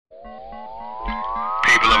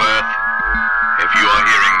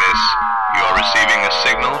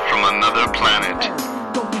Planet.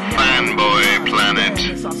 Fanboy Planet.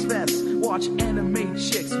 Watch anime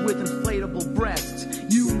chicks with inflatable breasts.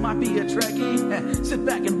 You might be a Trekkie. Sit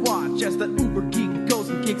back and watch as the uber geek goes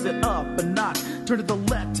and kicks it up a notch. Turn to the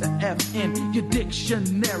letter F in your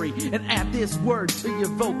dictionary and add this word to your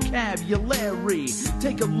vocabulary.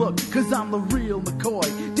 Take a look, cause I'm the real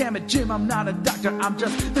McCoy. Damn it, Jim, I'm not a doctor, I'm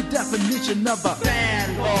just the definition of a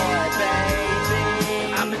fanboy,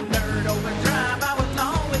 baby. I'm in nerd overdrive, I will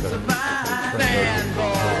always survive.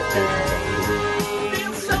 Fanboy, baby.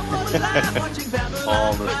 Feel so alive watching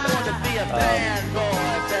Babylon. We're going to be a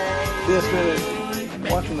fanboy, baby. Yes,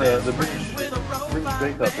 man, watching the British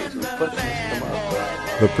Bake Off, this question has come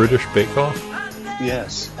up. The British Bake Off?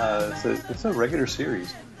 Yes, it's a regular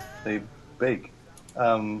series. They bake.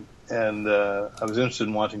 And I was interested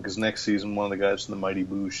in watching because next season one of the guys from the Mighty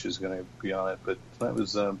Boosh is going to be on it. But that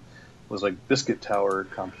was like biscuit tower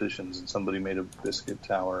competitions, and somebody made a biscuit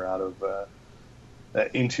tower out of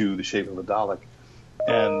into the shape of a Dalek.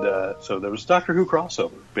 And so there was a Doctor Who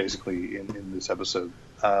crossover, basically, in this episode,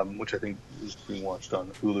 which I think is being watched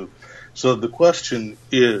on Hulu. So the question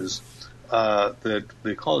is that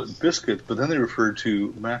they call it biscuit, but then they refer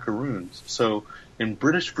to macaroons. So in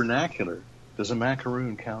British vernacular, does a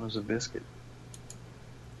macaroon count as a biscuit?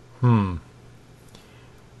 You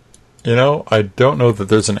know, I don't know that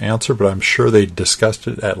there's an answer, but I'm sure they discussed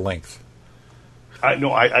it at length. I don't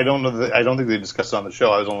know. I don't think they discussed it on the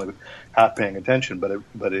show. I was only half paying attention, but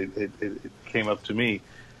it came up to me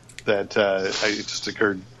that it just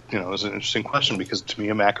occurred. You know, it was an interesting question because to me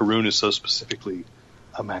a macaroon is so specifically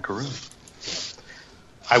a macaroon.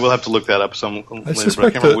 I will have to look that up some later. I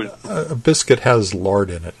suspect that a biscuit has lard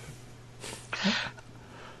in it.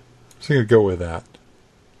 So you go with that.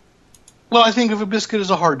 Well, I think of a biscuit as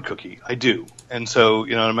a hard cookie. I do. And so,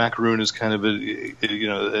 you know, a macaroon is kind of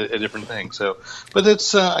a different thing. So, but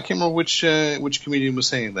that's I can't remember which comedian was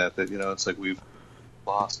saying that you know, it's like we've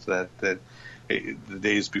lost that the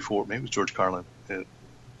days before. Maybe it was George Carlin.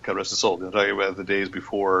 God rest his soul. You know, talking about the days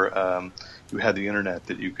before you had the internet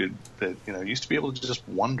that you used to be able to just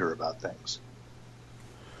wonder about things.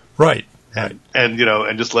 Right. And you know,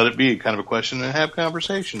 and just let it be kind of a question and have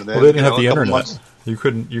conversation. And then, well, they didn't have the internet. You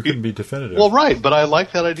couldn't be definitive. Well, right, but I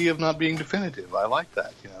like that idea of not being definitive. I like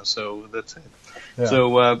that, you know. So that's it. Yeah.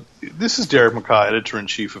 So this is Derek McCaw,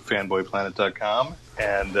 editor-in-chief of FanboyPlanet.com,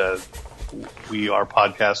 and we are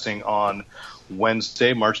podcasting on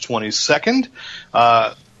Wednesday, March 22nd.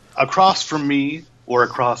 Across from me, or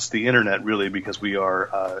across the internet, really, because we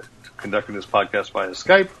are conducting this podcast via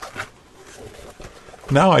Skype.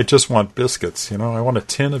 Now I just want biscuits, you know. I want a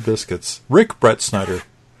tin of biscuits. Rick Brett Snyder.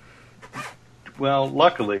 Well,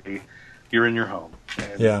 luckily, you're in your home.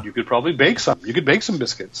 And yeah. You could probably bake some. You could bake some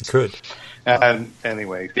biscuits. You could. And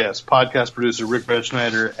anyway, yes, podcast producer Rick Brett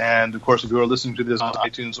Schneider. And, of course, if you are listening to this on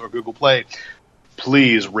iTunes or Google Play,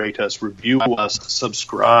 please rate us, review us,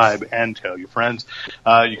 subscribe, and tell your friends.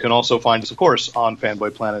 You can also find us, of course, on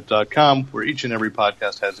fanboyplanet.com, where each and every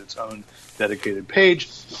podcast has its own dedicated page.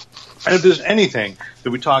 And if there's anything that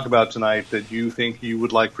we talk about tonight that you think you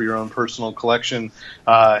would like for your own personal collection,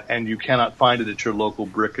 and you cannot find it at your local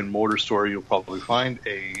brick and mortar store, you'll probably find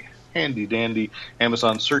a handy dandy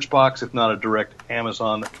Amazon search box, if not a direct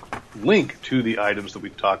Amazon link to the items that we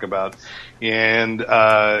talk about. And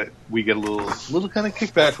we get a little kind of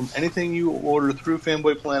kickback from anything you order through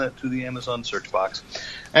Fanboy Planet to the Amazon search box.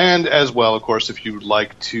 And as well, of course, if you would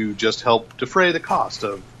like to just help defray the cost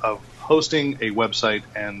of hosting a website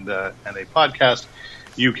and a podcast,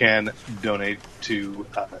 you can donate to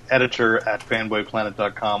editor at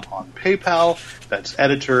fanboyplanet.com on PayPal. That's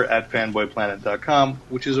editor at fanboyplanet.com,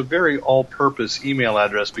 which is a very all-purpose email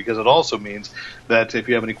address because it also means that if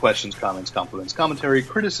you have any questions, comments, compliments, commentary,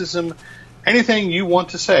 criticism, anything you want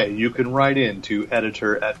to say, you can write in to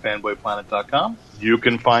editor at fanboyplanet.com. You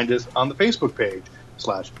can find us on the Facebook page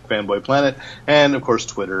 /fanboyplanet, and of course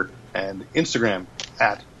Twitter and Instagram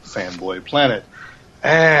at Fanboy Planet.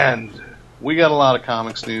 And we got a lot of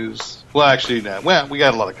comics news. Well, actually, no. Well, we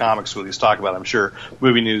got a lot of comics to at least talk about, I'm sure.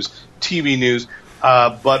 Movie news, TV news.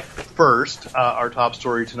 But first, our top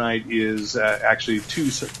story tonight is actually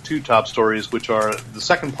two top stories, which are the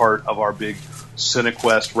second part of our big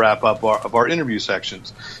CineQuest wrap-up of our interview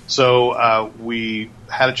sections. So we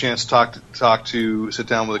had a chance to sit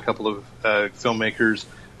down with a couple of filmmakers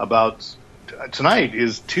about tonight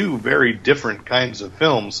is two very different kinds of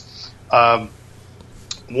films.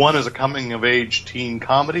 One is a coming-of-age teen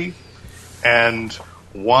comedy, and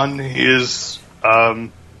one is a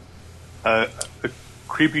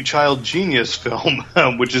creepy child genius film,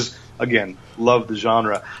 which is, again, love the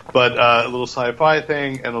genre, but a little sci-fi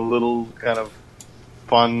thing and a little kind of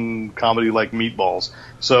fun comedy like Meatballs.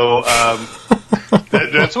 So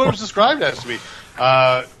that's what it was described as to me.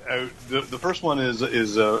 The first one is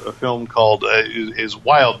a film called is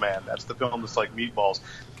Wild Man. That's the film that's like Meatballs.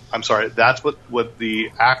 I'm sorry, that's what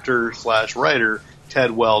the actor / writer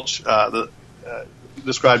Ted Welch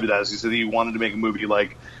described it as. He said he wanted to make a movie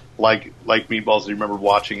like Meatballs that he remembered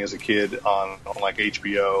watching as a kid on like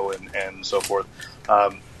HBO and so forth,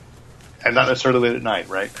 and not necessarily late at night,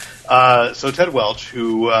 right? So Ted Welch,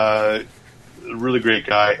 who a really great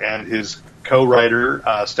guy, and his co-writer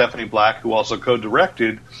Stephanie Black, who also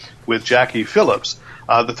co-directed with Jackie Phillips.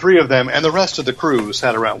 The three of them and the rest of the crew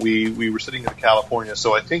sat around. We were sitting in California,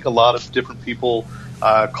 so I think a lot of different people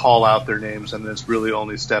call out their names, and it's really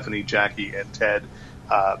only Stephanie, Jackie, and Ted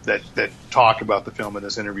that talk about the film in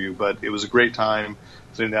this interview. But it was a great time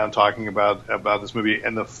sitting down talking about this movie.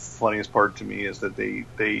 And the funniest part to me is that they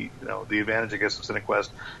the advantage, I guess, of CineQuest,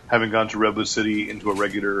 having gone to Redwood City into a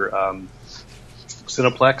regular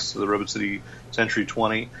Cineplex, the Redwood City Century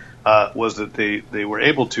 20, was that they were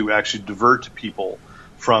able to actually divert people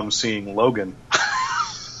from seeing Logan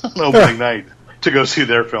on opening night to go see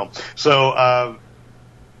their film. So,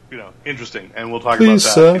 interesting. And we'll talk about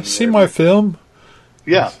that. Please see my film.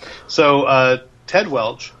 Yeah. So, Ted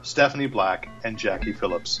Welch, Stephanie Black, and Jackie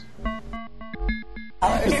Phillips.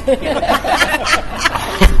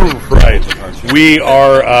 Right. We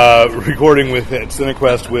are recording with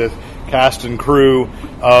CineQuest with cast and crew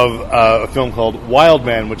of a film called Wild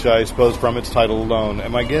Man, which I suppose from its title alone.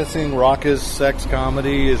 Am I guessing raucous sex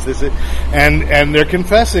comedy? Is this it? And they're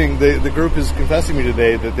confessing, the group is confessing me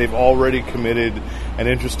today that they've already committed an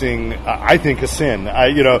interesting, I think, a sin.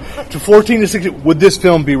 To 14 to 16, would this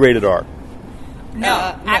film be rated R?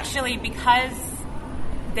 No, actually, because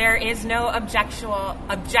there is no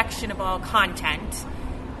objectionable content,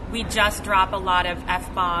 we just drop a lot of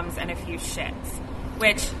F-bombs and a few shits.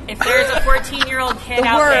 Which, if there's a 14-year-old kid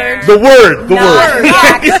out there... The word!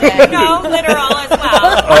 No, literal as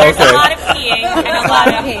well. There's a lot of peeing and a lot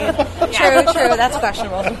of... Yeah. True, that's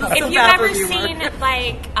questionable. If you've ever seen,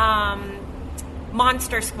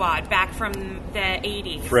 Monster Squad back from the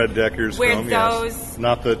 80s... Fred Decker's film, those, yes.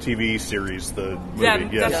 Not the TV series, the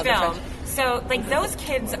movie, yes. The film. So, those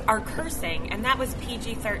kids are cursing, and that was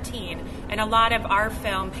PG-13. And a lot of our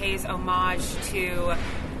film pays homage to...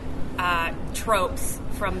 tropes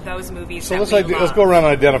from those movies. So let's go around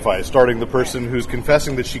and identify, starting the person who's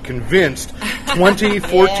confessing that she convinced 20,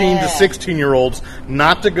 14 to 16-year-olds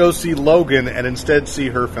not to go see Logan and instead see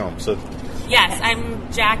her film. So, yes,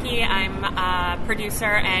 I'm Jackie. I'm a producer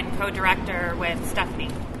and co-director with Stephanie.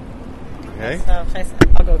 Okay. So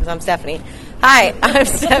I'll go because I'm Stephanie. Hi, I'm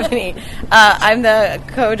Stephanie. I'm the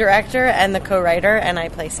co-director and the co-writer, and I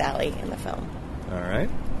play Sally in the film. All right.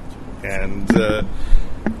 And...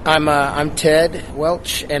 I'm Ted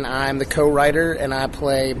Welch, and I'm the co-writer, and I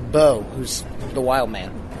play Bo, who's the wild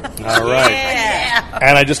man. All right. Yeah.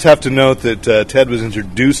 And I just have to note that Ted was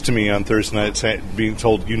introduced to me on Thursday night being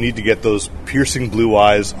told you need to get those piercing blue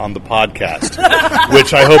eyes on the podcast,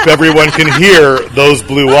 which I hope everyone can hear those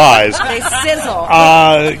blue eyes. They sizzle.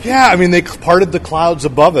 They parted the clouds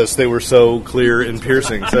above us. They were so clear and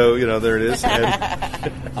piercing. So, there it is.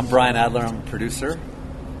 And I'm Brian Adler. I'm a producer.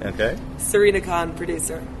 Okay. Serena Kahn,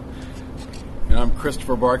 producer. And I'm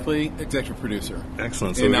Christopher Barkley, executive producer.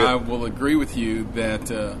 Excellent. And I will agree with you that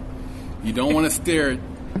you don't want to stare at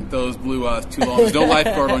those blue eyes too long. There's no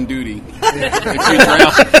lifeguard on duty.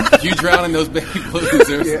 If you drown in those baby blues,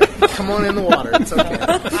 come on in the water. It's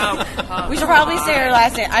okay. We should probably say her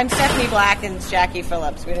last name. I'm Stephanie Black and it's Jackie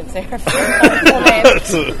Phillips. We didn't say her full name.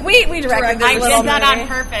 We directed this I little did that movie. on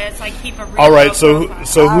purpose. I keep a real all right, so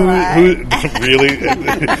who really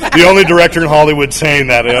the only director in Hollywood saying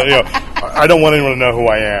that? I don't want anyone to know who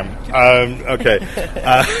I am. Okay,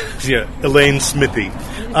 Elaine Smithy.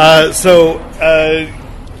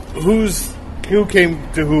 Who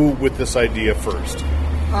came to who with this idea first?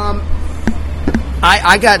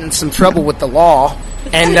 I got in some trouble with the law,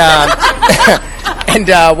 and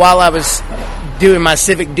while I was doing my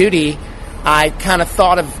civic duty, I kind of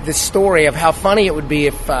thought of this story of how funny it would be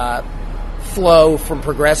if Flo from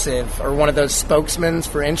Progressive or one of those spokesmen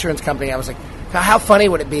for insurance company, I was like, how funny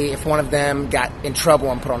would it be if one of them got in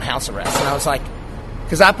trouble and put on house arrest? And I was like,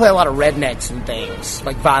 because I play a lot of rednecks and things,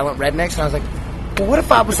 like violent rednecks, and I was like, well, what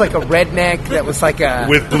if I was like a redneck that was like a...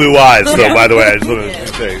 With blue eyes, though, by the way. I just want to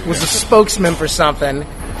say. Was a spokesman for something,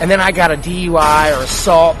 and then I got a DUI or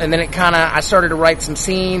assault, and then I started to write some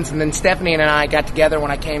scenes, and then Stephanie and I got together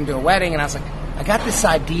when I came to a wedding, and I was like, I got this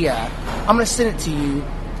idea. I'm going to send it to you,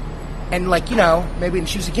 and maybe, and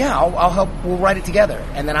she was like, yeah, I'll help, we'll write it together.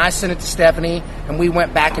 And then I sent it to Stephanie, and we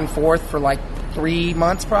went back and forth for 3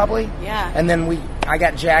 months probably. Yeah. And then I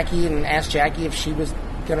got Jackie and asked Jackie if she was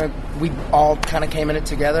gonna. We all kind of came in it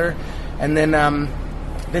together, and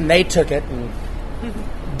then they took it and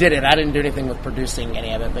did it. I didn't do anything with producing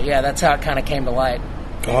any of it, but yeah, that's how it kind of came to light.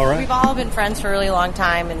 All right. We've all been friends for a really long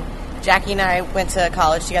time, and Jackie and I went to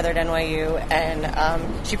college together at NYU,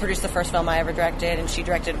 and she produced the first film I ever directed, and she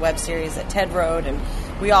directed a web series that Ted wrote, and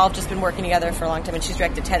we all have just been working together for a long time, and she's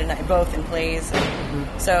directed Ted and I both in plays.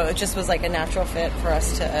 So it just was like a natural fit for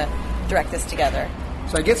us to direct this together.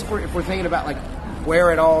 So I guess if we're thinking about like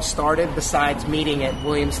where it all started, besides meeting at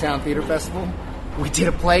Williamstown Theater Festival, we did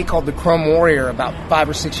a play called The Chrome Warrior about 5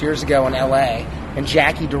 or 6 years ago in L.A., and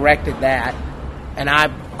Jackie directed that, and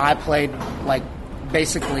I played like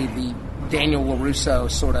basically the Daniel LaRusso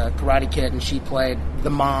sort of Karate Kid, and she played the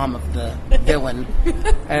mom of the villain.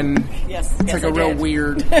 And it's like a real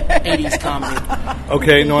weird 80s comedy.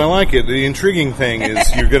 Okay, no, I like it. The intriguing thing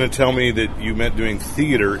is you're going to tell me that you met doing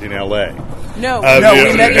theater in L.A. No,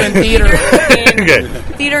 we met doing theater. Okay.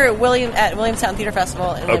 Theater at Williamstown Theater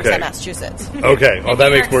Festival in Williamstown, Massachusetts. Okay, well, that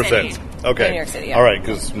New makes York more City. sense. Okay. New York City, yeah. All right,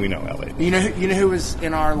 because we know L.A. You know who was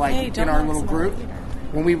in our don't in our know little some group? other theater.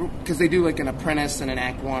 When because they do like an apprentice and an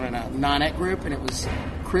act one and a non-act group, and it was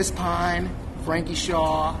Chris Pine, Frankie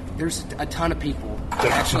Shaw. There's a ton of people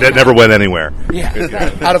That never went anywhere.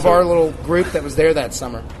 Yeah, out of our little group that was there that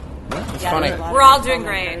summer. It's funny. We're all doing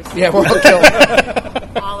great. Yeah, we're all killing.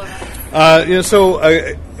 All of us. So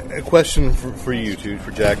a question for you two,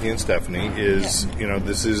 for Jackie and Stephanie, is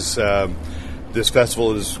this is this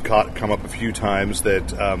festival has come up a few times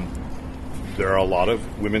that. There are a lot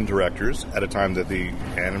of women directors at a time that the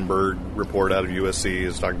Annenberg report out of USC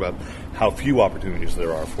is talking about how few opportunities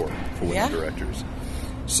there are for women directors.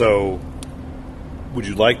 So would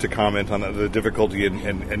you like to comment on the difficulty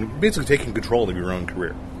in basically taking control of your own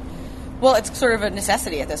career? Well, it's sort of a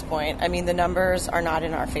necessity at this point. I mean, the numbers are not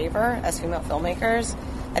in our favor as female filmmakers.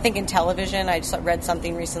 I think in television, I just read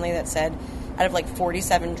something recently that said out of like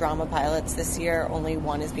 47 drama pilots this year, only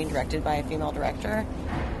one is being directed by a female director.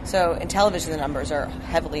 So in television, the numbers are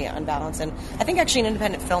heavily unbalanced. And I think actually in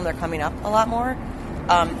independent film, they're coming up a lot more.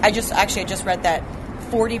 I just read that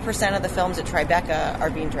 40% of the films at Tribeca are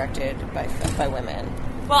being directed by women.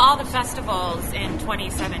 Well, all the festivals in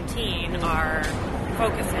 2017 are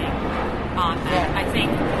focusing on that. I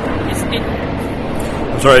think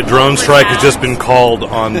I'm sorry, drone strike has just been called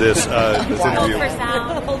on this interview. Hold for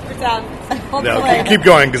sound. Hold for sound. No, keep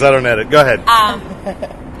going because I don't edit. Go ahead.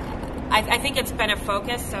 I think it's been a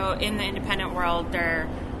focus. So in the independent world, there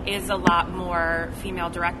is a lot more female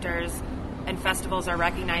directors, and festivals are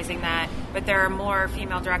recognizing that. But there are more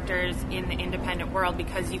female directors in the independent world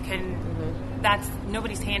because you can.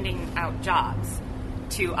 Nobody's handing out jobs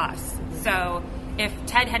to us. So if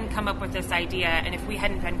Ted hadn't come up with this idea, and if we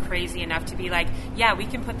hadn't been crazy enough to be like, yeah, we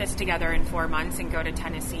can put this together in 4 months and go to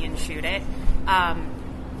Tennessee and shoot it,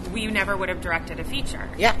 we never would have directed a feature.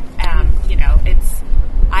 Yeah.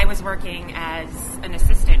 I was working as an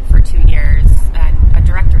assistant for 2 years, and a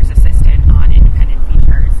director's assistant on independent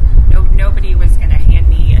features. Nobody was going to hand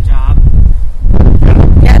me a job.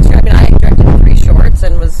 Yeah, it's true. I mean, I directed 3 shorts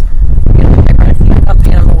and was, I run a theater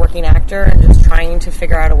company and I'm a working actor and just trying to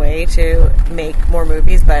figure out a way to make more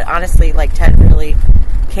movies. But honestly, like Ted really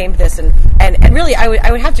came to this, and really I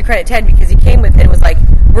would have to credit Ted because he came with it and was like,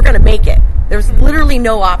 we're going to make it. There was literally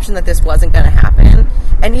no option that this wasn't going to happen.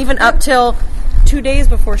 And even up till 2 days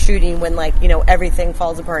before shooting, when everything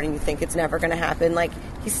falls apart and you think it's never going to happen, like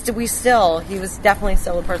he was definitely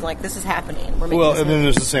still a person like, this is happening. We're making Well, and then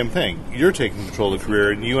there's the same thing. You're taking control of the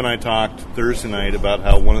career, and you and I talked Thursday night about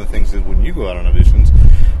how one of the things is when you go out on auditions,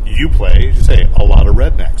 you play, as you say, a lot of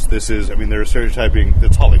rednecks. This is, they're stereotyping.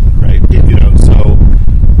 It's Hollywood, right? So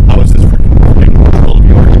how is this for taking control of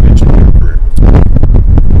your image and your career?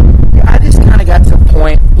 I just kind of got to a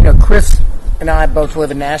point. Chris and I both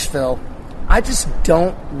live in Nashville. I just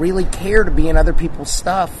don't really care to be in other people's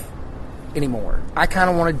stuff anymore. I kind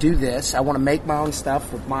of want to do this. I want to make my own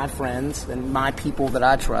stuff with my friends and my people that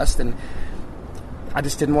I trust, and I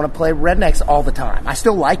just didn't want to play rednecks all the time. I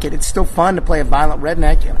still like it. It's still fun to play a violent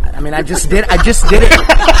redneck. I just did it. I just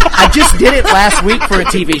did it last week for a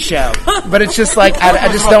TV show. But it's just like I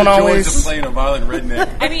just don't always. Just playing a violent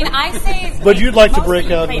redneck. I say. But you'd like to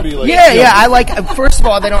break out and be like. Yeah. I like. First of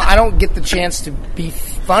all, I don't get the chance to be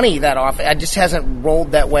funny that often. It just hasn't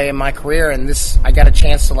rolled that way in my career, and I got a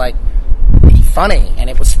chance to be funny, and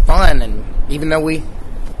it was fun. And even though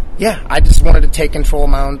I just wanted to take control of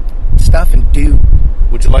my own stuff and do.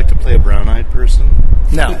 Would you like to play a brown-eyed person?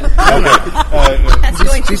 No. That's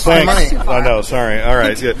going too far. Thanks. I know, sorry. All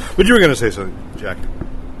right. Yeah. But you were going to say something, Jack.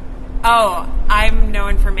 Oh, I'm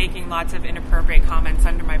known for making lots of inappropriate comments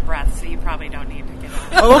under my breath, so you probably don't need to get on.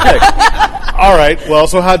 Oh, okay. All right. Well,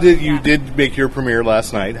 so how did you did make your premiere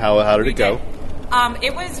last night? How did it go?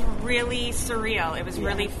 It was really surreal. It was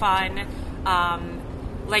really fun.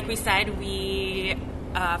 Like we said, we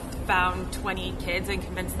found 20 kids and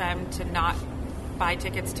convinced them to not buy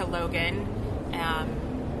tickets to Logan,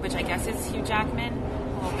 which I guess is Hugh Jackman. A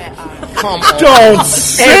little bit. Come on. Don't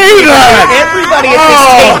say that! Everybody at this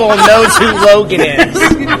table knows who Logan is.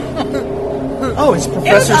 Oh, it's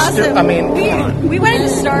Professor awesome. I mean, we went into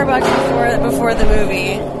Starbucks before the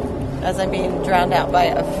movie, as I'm being drowned out by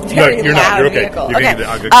a very you're not. loud You're okay. vehicle. You're Okay.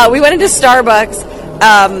 gonna get We went into Starbucks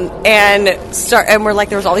and we're like,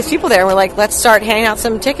 there was all these people there, and we're like, let's start handing out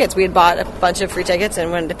some tickets. We had bought a bunch of free tickets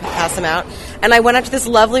and wanted to pass them out. And I went up to this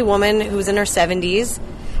lovely woman who was in her 70s,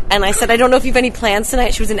 and I said, I don't know if you have any plans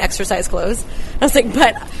tonight. She was in exercise clothes. I was like,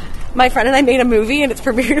 but my friend and I made a movie, and it's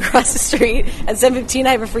premiered across the street at 7:15.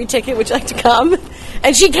 I have a free ticket. Would you like to come?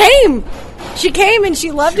 And she came. She came, and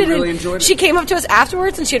she loved it. really and enjoyed it. She came up to us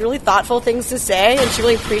afterwards, and she had really thoughtful things to say, and she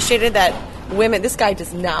really appreciated that women. This guy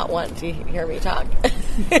does not want to hear me talk.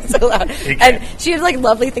 It's so loud. And she had like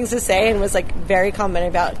lovely things to say, and was like very complimentary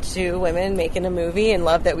about two women making a movie, and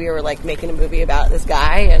loved that we were like making a movie about this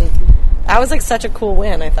guy, and that was like such a cool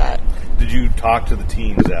win, I thought. Did you talk to the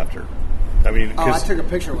teens after? I mean, I took a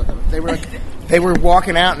picture with them. They were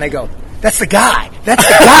walking out, and they go, "That's the guy. That's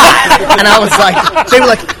the guy." And I was like, they were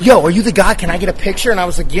like, "Yo, are you the guy? Can I get a picture?" And I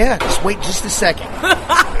was like, "Yeah, just wait just a second."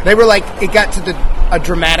 They were like, it got to a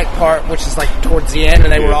dramatic part, which is like towards the end,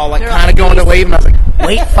 and they were all like kind of going to leave, and I was like,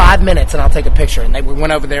 "Wait 5 minutes, and I'll take a picture." And they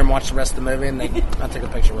went over there and watched the rest of the movie, and I took a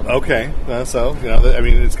picture with them. Okay, so I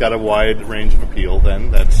mean, it's got a wide range of appeal. Then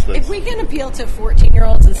that's If we can appeal to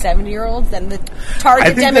 14-year-olds and 70-year-olds, then the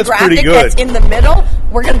target that's pretty demographic good. that's in the middle,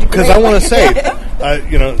 we're going to do great. because I want to say,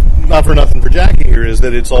 not for nothing for Jackie here, is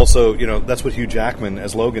that it's also that's what Hugh Jackman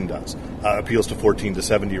as Logan does, appeals to 14 to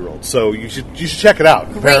 70-year-olds. So you should check it out.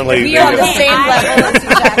 Apparently, we are on the same level as Hugh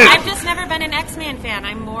Jackman. I've just never been an X-Men fan.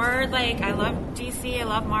 I'm more like, I love DC, I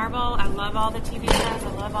love Marvel, I love all the TV shows,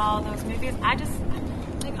 I love all those movies. I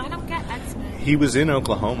don't get X-Men. he was in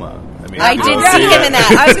Oklahoma. I did see him in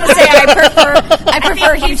that. I was going to say I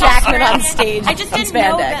prefer Hugh Jackman on stage. I just in didn't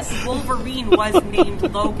know spandex. that Wolverine was named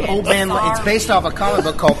Logan. Old Man. It's based off a comic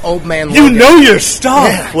book called Old Man You Logan. know your stuff.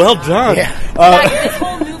 Yeah. Well done. Yeah. This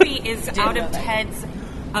whole movie is out of Ted's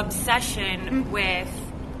obsession with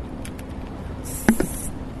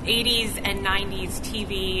 80s and 90s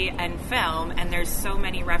TV and film, and there's so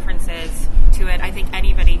many references to it. I think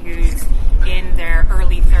anybody who's in their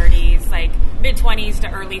early 30s, like mid-20s to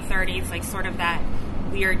early 30s, like sort of that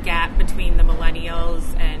weird gap between the millennials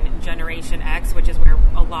and Generation X, which is where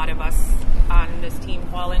a lot of us on this team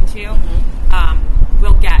fall into,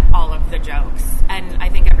 will get all of the jokes. And I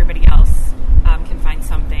think everybody else can find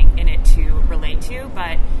something in it to relate to.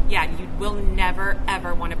 But yeah, you will never,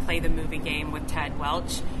 ever want to play the movie game with Ted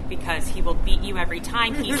Welch, because he will beat you every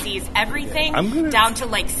time. He sees everything down to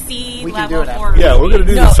like sea level horror. Yeah, we're going to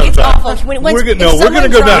do this sometime. We're going to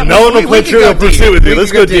go down. No one will play Trivial Pursuit with you.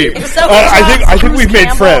 Let's go deep. I think we've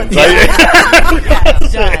made friends.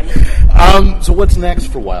 So what's next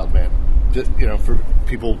for Wild Man? Just, for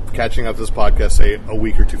people catching up to this podcast, say a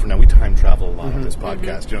week or two from now, we time travel a lot on this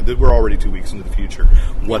podcast. We're already 2 weeks into the future.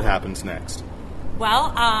 What happens next?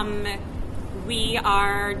 Well, we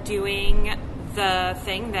are doing the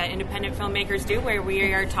thing that independent filmmakers do, where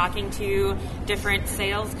we are talking to different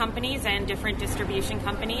sales companies and different distribution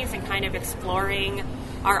companies and kind of exploring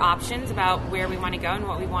our options about where we want to go and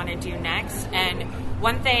what we want to do next. And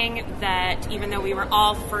one thing that, even though we were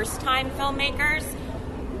all first-time filmmakers,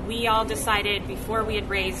 we all decided before we had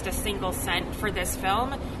raised a single cent for this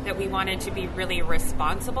film that we wanted to be really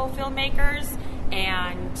responsible filmmakers,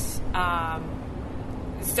 and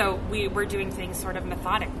so we were doing things sort of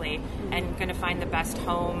methodically and going to find the best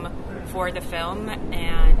home for the film,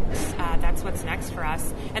 and that's what's next for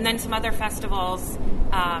us. And then some other festivals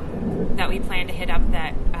that we plan to hit up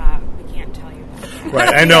that we can't tell you about.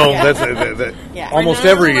 Right, I know. That's almost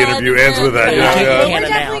every interview ends with that. We're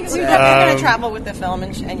definitely going to travel with the film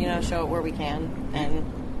and show it where we can. And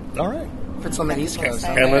all right. If it's on the East Coast.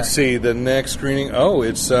 And let's see, the next screening. Oh,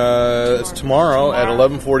 it's tomorrow at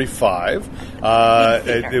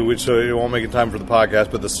 11:45. So it won't make it time for the podcast.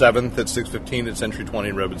 But the 7th at 6:15 at Century 20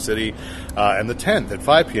 in Redwood City, and the 10th at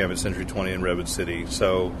 5 p.m. at Century 20 in Redwood City.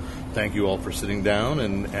 So thank you all for sitting down,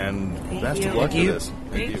 and best of luck to this.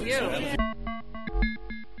 Thank you.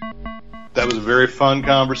 That was a very fun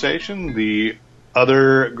conversation. The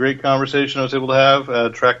other great conversation I was able to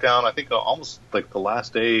have, tracked down, I think, almost like the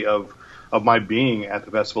last day of of my being at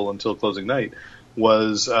the festival until closing night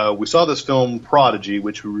was we saw this film Prodigy,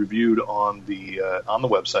 which we reviewed on the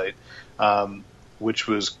website, which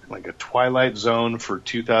was like a Twilight Zone for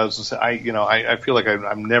 2000. I feel like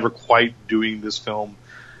I'm never quite doing this film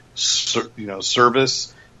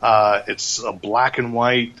service. It's a black and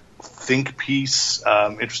white think piece,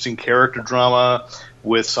 interesting character drama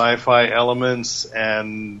with sci-fi elements,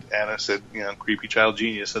 and I said, creepy child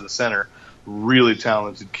genius at the center, really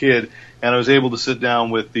talented kid. And I was able to sit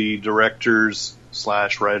down with the directors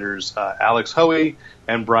 / writers Alex Hoey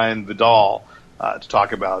and Brian Vidal to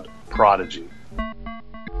talk about Prodigy.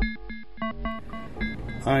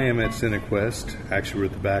 I am at CineQuest. Actually, we're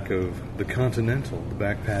at the back of the Continental, the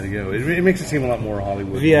back patio. It makes it seem a lot more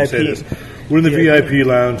Hollywood. VIP. We're in the VIP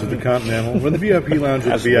lounge of the Continental. We're in the VIP lounge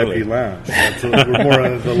of the VIP lounge. We're more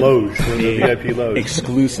on the loge. We're in the VIP loge.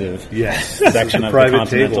 Exclusive. Yes. Section of private the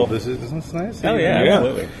Continental. Table. Isn't this nice? Oh, yeah,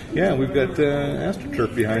 absolutely. Yeah, we've got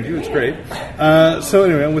AstroTurf behind you. It's great. So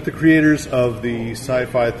anyway, I'm with the creators of the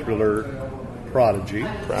sci-fi thriller Prodigy.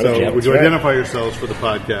 So would you identify yourselves for the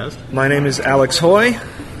podcast? My name is Alex Hoy.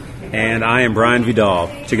 And I am Brian Vidal.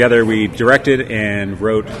 Together we directed and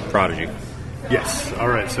wrote Prodigy. Yes. All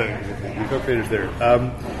right. So we co-creators there.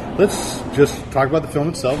 Let's just talk about the film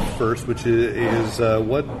itself first, which is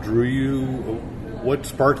what drew you, what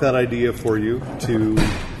sparked that idea for you to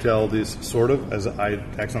tell this sort of, as I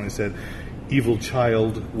accidentally said, evil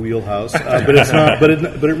child wheelhouse, but it's not. But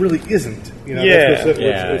it really isn't.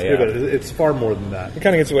 It's far more than that. It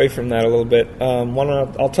kind of gets away from that a little bit.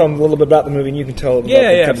 I'll tell them a little bit about the movie, and you can tell them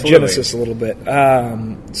about the genesis a little bit.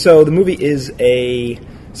 So the movie is a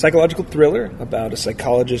psychological thriller about a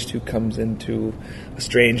psychologist who comes into a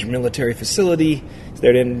strange military facility. He's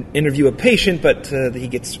there to interview a patient, but he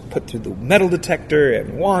gets put through the metal detector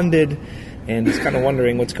and wanded, and he's kind of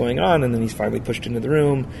wondering what's going on, and then he's finally pushed into the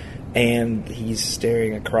room. And he's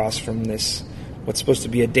staring across from this, what's supposed to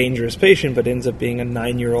be a dangerous patient, but ends up being a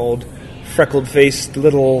 9-year-old, freckled-faced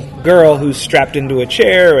little girl who's strapped into a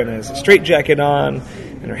chair and has a straitjacket on,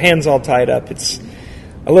 and her hands all tied up. It's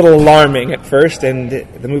a little alarming at first, and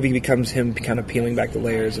the movie becomes him kind of peeling back the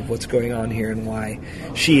layers of what's going on here and why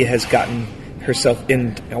she has gotten herself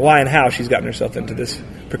why and how she's gotten herself into this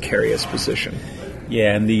precarious position.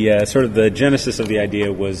 Yeah, and the sort of the genesis of the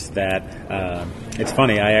idea was that it's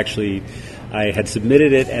funny. I had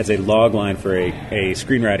submitted it as a log line for a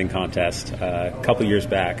screenwriting contest a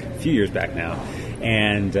few years back now,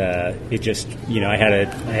 and it just I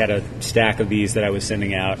had a stack of these that I was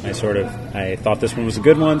sending out. And I thought this one was a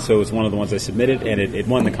good one, so it was one of the ones I submitted, and it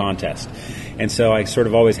won the contest. And so I sort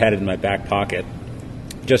of always had it in my back pocket.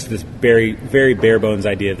 Just this very, very bare bones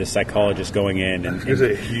idea of this psychologist going in and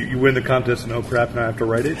you win the contest and oh crap, now I have to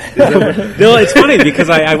write it? No, it's funny because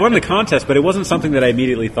I won the contest, but it wasn't something that I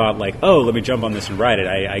immediately thought like, oh, let me jump on this and write it.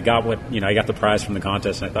 I got the prize from the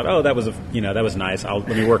contest, and I thought, oh, that was nice. Let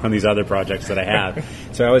me work on these other projects that I have.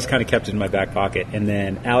 So I always kind of kept it in my back pocket. And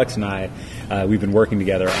then Alex and I, we've been working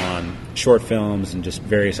together on short films and just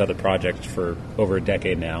various other projects for over a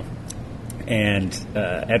decade now. And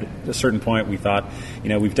at a certain point, we thought,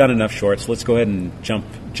 we've done enough shorts. Let's go ahead and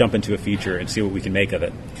jump into a feature and see what we can make of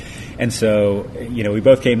it. And so, we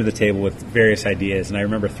both came to the table with various ideas. And I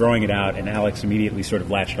remember throwing it out, and Alex immediately sort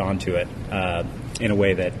of latched onto it in a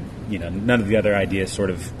way that none of the other ideas sort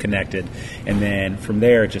of connected. And then from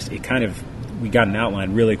there, we got an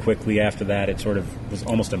outline really quickly. After that, it sort of was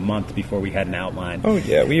almost a month before we had an outline. Oh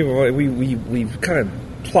yeah, we kind of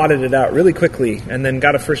plotted it out really quickly, and then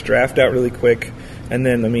got a first draft out really quick. And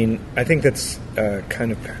then, I think that's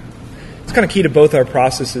kind of key to both our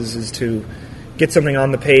processes is to get something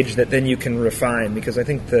on the page that then you can refine, because I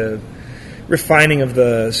think the refining of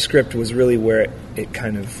the script was really where it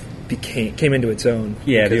kind of came into its own.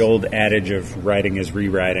 Yeah, the old adage of writing is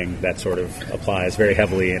rewriting, that sort of applies very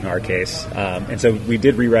heavily in our case. And so we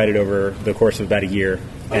did rewrite it over the course of about a year,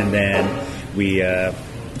 and then we,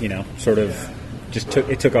 sort of just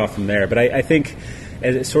took off from there. But I think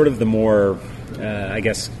as sort of the more,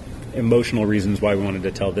 emotional reasons why we wanted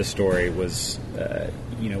to tell this story was,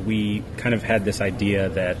 we kind of had this idea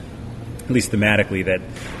that, at least thematically,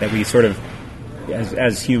 that we sort of,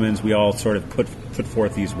 as humans, we all sort of put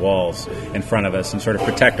forth these walls in front of us and sort of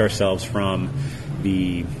protect ourselves from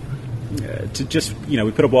we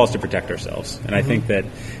put up walls to protect ourselves. And I think that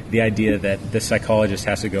the idea that the psychologist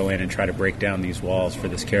has to go in and try to break down these walls for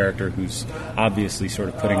this character who's obviously sort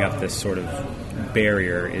of putting up this sort of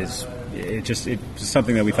barrier it's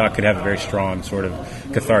something that we thought could have a very strong sort of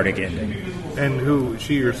cathartic ending. And who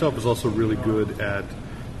she herself is also really good at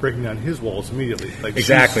breaking down his walls immediately. Like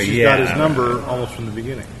exactly, she's got his number almost from the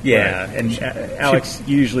beginning. Yeah, right. and Alex,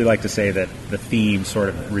 you usually like to say that the theme sort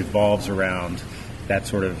of revolves around that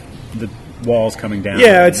sort of the walls coming down.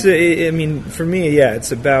 Yeah, I mean, for me, yeah,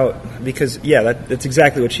 it's about, because, yeah, that's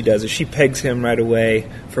exactly what she does, is she pegs him right away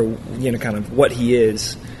for, kind of what he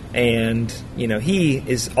is, and, he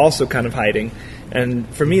is also kind of hiding, and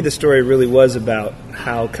for me, the story really was about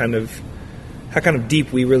how kind of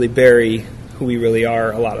deep we really bury who we really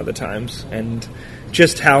are a lot of the times, and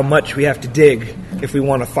just how much we have to dig if we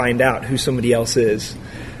want to find out who somebody else is.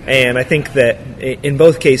 And I think that in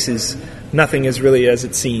both cases, nothing is really as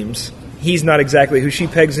it seems. He's not exactly who she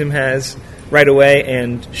pegs him as right away,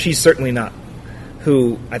 and she's certainly not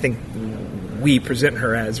who I think we present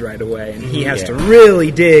her as right away. And he has to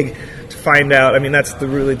really dig to find out. I mean, that's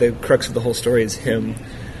really the crux of the whole story, is him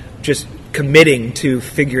just committing to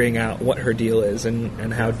figuring out what her deal is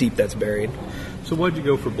and how deep that's buried. So why'd you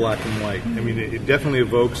go for black and white? I mean, it definitely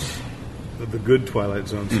evokes the good Twilight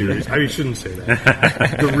Zone series. I shouldn't say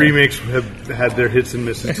that. The remakes have had their hits and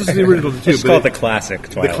misses. This is the original too. Just call it the classic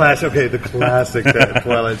Twilight. The classic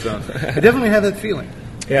Twilight Zone. It definitely had that feeling.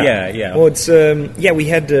 Yeah. Well, it's we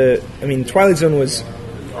had to. I mean, Twilight Zone was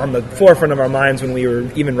on the forefront of our minds when we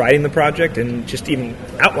were even writing the project and just even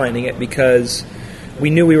outlining it, because we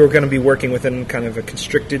knew we were going to be working within kind of a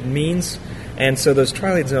constricted means. And so those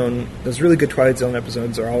really good Twilight Zone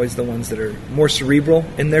episodes are always the ones that are more cerebral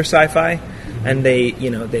in their sci-fi, and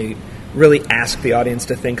they really ask the audience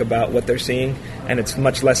to think about what they're seeing, and it's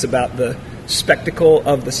much less about the spectacle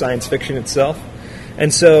of the science fiction itself.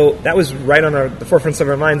 And so that was right on the forefronts of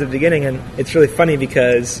our minds at the beginning, and it's really funny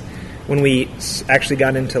because when we actually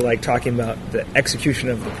got into talking about the execution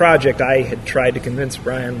of the project, I had tried to convince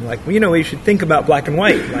Brian, we should think about black and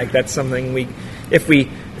white. That's something if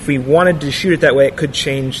we wanted to shoot it that way, it could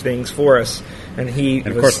change things for us. And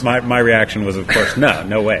of course, my reaction was, of course,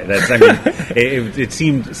 no way. It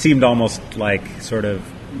seemed almost like sort of,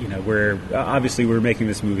 we're making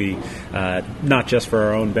this movie not just for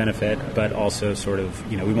our own benefit, but also sort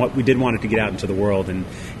of, we did want it to get out into the world, and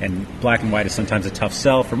black and white is sometimes a tough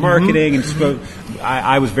sell for marketing, and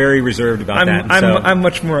I was very reserved about that. I'm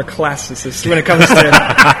much more a classicist when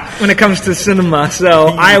it comes to cinema. So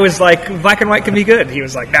I was like, black and white can be good. He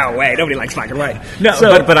was like, no way, nobody likes black and white. No,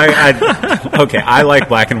 so, but I like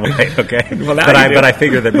black and white. Okay, well, but I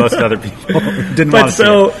figure that most other people didn't want to.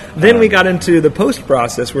 So then we got into the post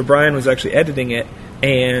process, where Brian was actually editing it,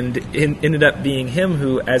 and it ended up being him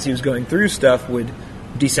who, as he was going through stuff, would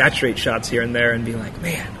desaturate shots here and there and be like,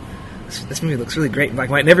 man, this movie looks really great in black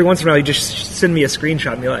and white. And every once in a while he'd just send me a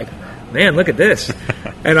screenshot and be like, man, look at this.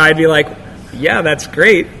 And I'd be like, yeah, that's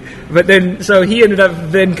great. But then, so he ended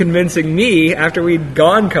up then convincing me, after we'd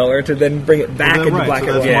gone color, to then bring it back into black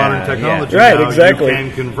and white. Modern technology. Right, exactly. You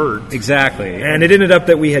can convert. Exactly. And it ended up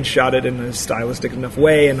that we had shot it in a stylistic enough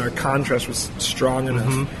way, and our contrast was strong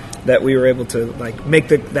enough that we were able to make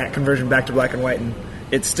that conversion back to black and white, and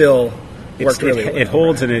it still worked really well. It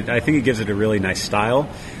holds, and I think it gives it a really nice style.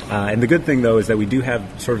 And the good thing, though, is that we do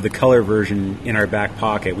have sort of the color version in our back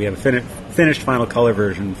pocket. We have a finished final color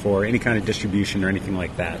version for any kind of distribution or anything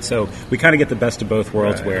like that. So we kind of get the best of both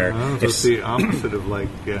worlds, where it's the opposite of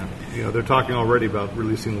they're talking already about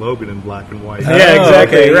releasing Logan in black and white. Yeah,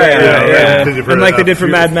 exactly. Okay, right. And like they did for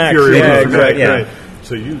Mad Max. Right.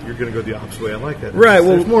 So you're going to go the opposite way. I like that. Right.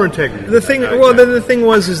 Well, there's more integrity. The thing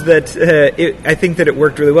was that I think that it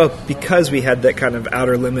worked really well because we had that kind of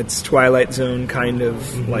Outer Limits, Twilight Zone kind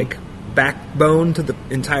of backbone to the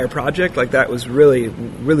entire project. That was really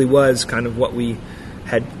was kind of what we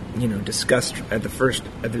had discussed at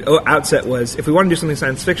the outset, was if we want to do something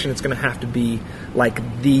science fiction, it's going to have to be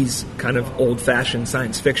like these kind of old-fashioned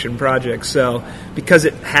science fiction projects. So because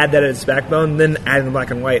it had that at its backbone, then adding the black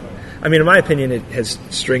and white, I mean, in my opinion, it has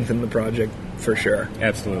strengthened the project for sure.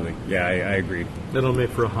 Absolutely. Yeah, I agree. That'll make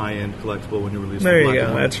for a high-end collectible when you release there the black you go.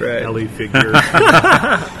 and white That's right. LE figure.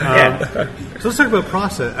 So let's talk about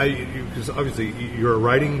process, because obviously you're a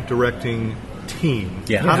writing, directing team.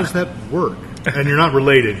 Yeah. How does that work? And you're not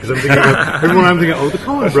related, because I'm thinking, the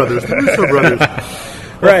Coen brothers, the Russo brothers.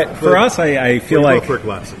 Right. For us, I feel like... both wear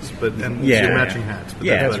glasses, and matching hats. But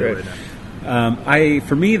that's right.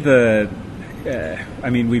 For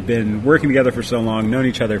me, we've been working together for so long, known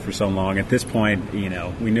each other for so long. At this point, we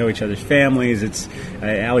know each other's families. It's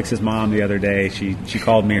Alex's mom the other day. She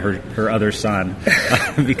called me her other son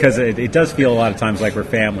because it does feel a lot of times like we're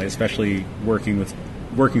family, especially working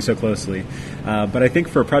so closely. But I think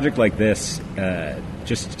for a project like this,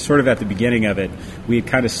 just sort of at the beginning of it, we had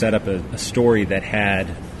kind of set up a story that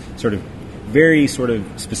had sort of very sort of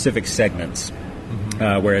specific segments.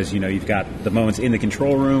 whereas you've got the moments in the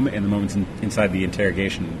control room and the moments inside the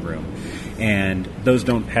interrogation room, and those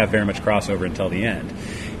don't have very much crossover until the end.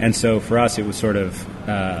 And so for us, it was sort of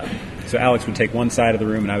so Alex would take one side of the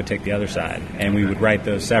room and I would take the other side, and we would write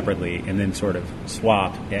those separately and then sort of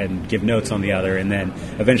swap and give notes on the other, and then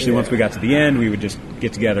eventually once we got to the end, we would just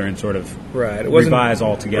get together and sort of revise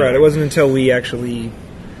all together. Right. It wasn't until we actually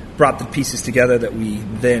brought the pieces together that we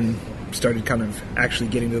then started kind of actually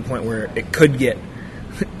getting to the point where it could get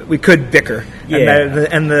we could bicker. Yeah.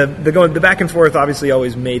 And the back and forth obviously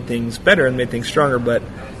always made things better and made things stronger, but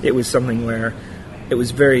it was something where it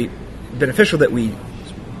was very beneficial that we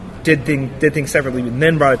did things separately and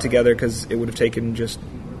then brought it together, because it would have taken just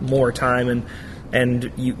more time, and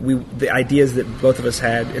the ideas that both of us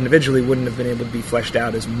had individually wouldn't have been able to be fleshed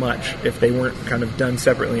out as much if they weren't kind of done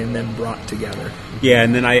separately and then brought together. Yeah,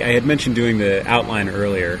 and then I had mentioned doing the outline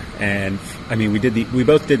earlier, and I mean we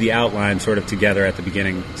both did the outline sort of together at the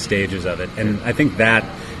beginning stages of it, and I think that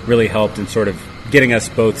really helped in sort of getting us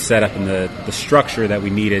both set up in the structure that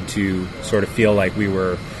we needed to sort of feel like we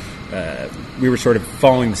were sort of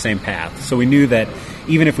following the same path. So we knew that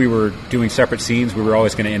even if we were doing separate scenes, we were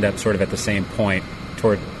always going to end up sort of at the same point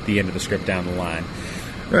toward the end of the script down the line.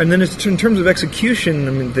 Right, and then in terms of execution,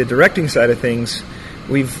 I mean, the directing side of things,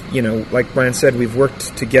 we've, like Brian said, we've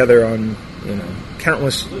worked together on,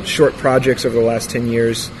 countless short projects over the last 10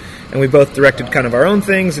 years, and we both directed kind of our own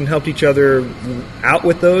things and helped each other out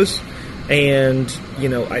with those. And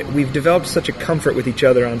we've developed such a comfort with each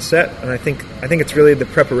other on set, and I think it's really the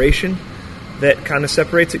preparation that kind of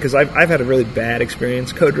separates it, because I've had a really bad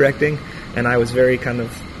experience co-directing, and I was very kind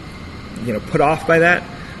of put off by that.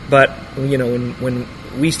 But when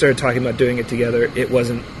we started talking about doing it together, it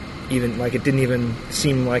wasn't even like, it didn't even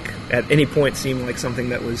seem like at any point seem like something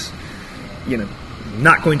that was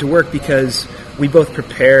not going to work, because we both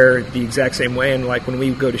prepare the exact same way, and like when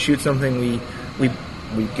we go to shoot something, we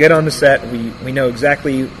get on the set, we know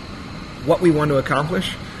exactly what we want to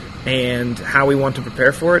accomplish and how we want to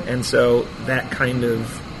prepare for it, and so that kind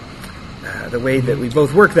of the way that we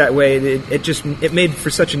both work that way, it made for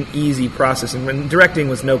such an easy process, and when directing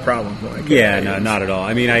was no problem. No, not at all.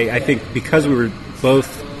 I mean, I think because we were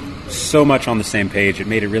both so much on the same page, it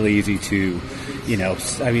made it really easy to,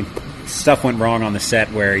 stuff went wrong on the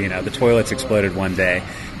set where the toilets exploded one day.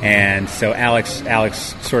 And so Alex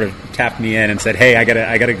sort of tapped me in and said, "Hey, I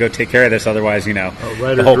gotta go take care of this. Otherwise, the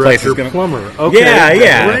whole place is gonna." Plumber. Okay,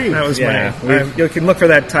 yeah. Great. That was you can look for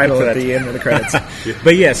that title at the end of the credits.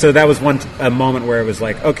 But yeah, so that was a moment where it was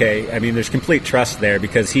like, okay, I mean, there's complete trust there,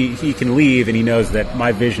 because he can leave and he knows that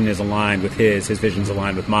my vision is aligned with his vision's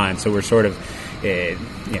aligned with mine. So we're sort of,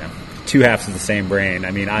 two halves of the same brain.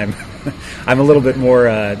 I mean, I'm a little bit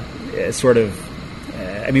more sort of.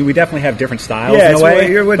 We definitely have different styles in a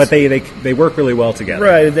way, but they work really well together.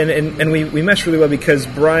 Right, and we mesh really well, because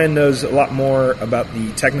Brian knows a lot more about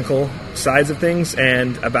the technical sides of things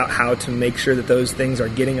and about how to make sure that those things are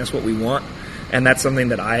getting us what we want, and that's something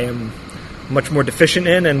that I am much more deficient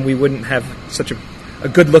in, and we wouldn't have such a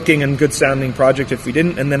good-looking and good-sounding project if we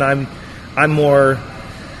didn't. And then I'm more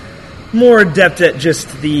adept at just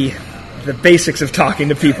the basics of talking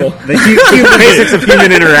to people. The basics of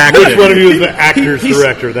human interaction. Which one of you is the actor's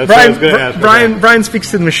director? That's Brian, what I was going to ask. Brian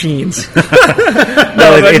speaks to the machines.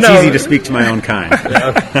 It's easy to speak to my own kind.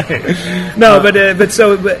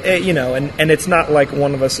 And it's not like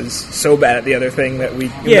one of us is so bad at the other thing that we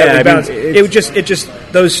balance. It just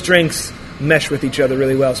those strengths mesh with each other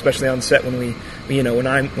really well, especially on set when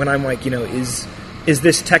when I'm like, is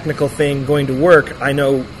this technical thing going to work? I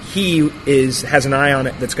know he has an eye on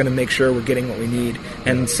it that's going to make sure we're getting what we need,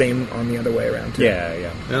 and same on the other way around too.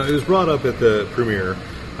 Yeah. Now, it was brought up at the premiere,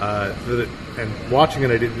 and watching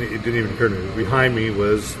it, it didn't even occur to me. Behind me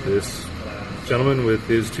was this gentleman with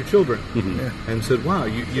his two children, and said, "Wow,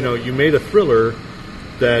 you made a thriller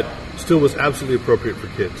that still was absolutely appropriate for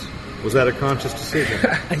kids." Was that a conscious decision?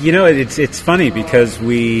 It's funny, because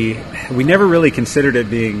we never really considered it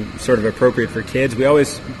being sort of appropriate for kids.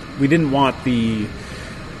 We didn't want the,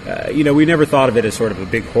 we never thought of it as sort of a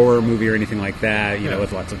big horror movie or anything like that,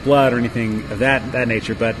 with lots of blood or anything of that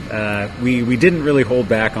nature. But we didn't really hold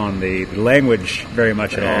back on the language very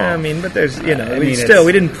much at all. But there's, we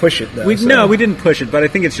didn't push it though. No, we didn't push it, but I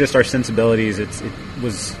think it's just our sensibilities. It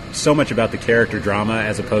was so much about the character drama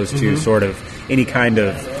as opposed to sort of any kind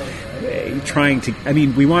of trying to.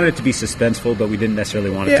 We wanted it to be suspenseful, but we didn't necessarily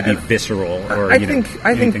want it to be visceral. Or I think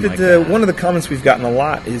that one of the comments we've gotten a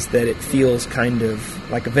lot is that it feels kind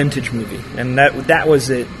of like a vintage movie, and that was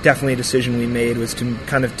definitely a decision we made, was to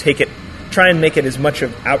kind of take it try and make it as much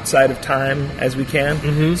of outside of time as we can.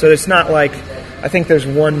 Mm-hmm. So it's not like, I think there's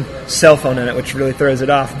one cell phone in it which really throws it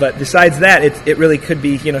off. But besides that, it really could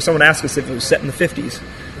be, someone asked us if it was set in the 50s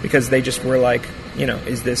because they just were like,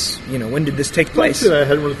 is this, when did this take place? I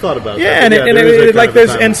hadn't really thought about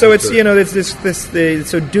that.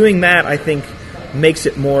 So doing that, I think, makes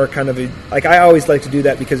it more kind of I always like to do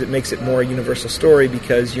that because it makes it more a universal story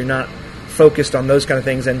because you're not focused on those kind of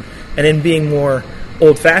things, and in being more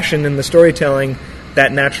old-fashioned in the storytelling,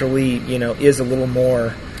 that naturally is a little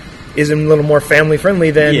more family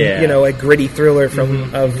friendly than a gritty thriller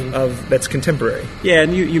from of that's contemporary. Yeah,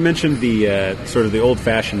 and you mentioned the sort of the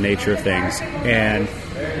old-fashioned nature of things, and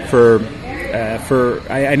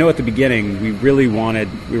I know at the beginning we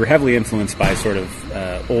were heavily influenced by sort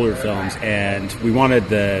of older films, and we wanted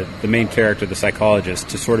the main character, the psychologist,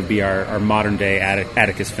 to sort of be our modern day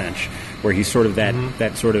Atticus Finch, where he's sort of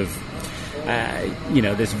that sort of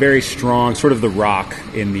this very strong sort of the Rock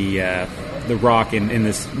in the Rock in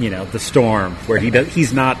this the Storm, where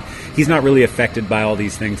he's not really affected by all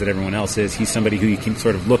these things that everyone else is. He's somebody who you can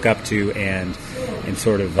sort of look up to and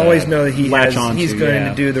sort of always know that he's going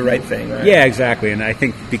to do the right thing. Right? Yeah, exactly. And I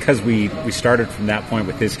think because we started from that point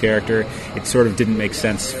with his character, it sort of didn't make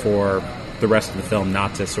sense for the rest of the film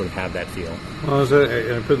not to sort of have that feel. Well,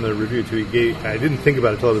 and I put in the review too. I didn't think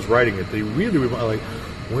about it until I was writing it. They really like,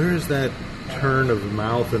 where is that turn of the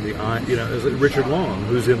mouth and the eye? It's like Richard Long,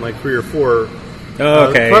 who's in like 3 or 4.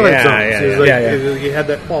 Twilight Zones. He had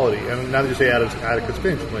that quality. And now that you say Atticus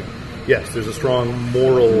Finch, I'm like, yes, there's a strong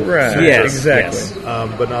moral sense. Yes, exactly.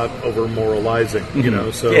 But not over moralizing.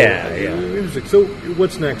 So interesting. So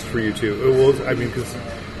what's next for you two? Well, I mean, because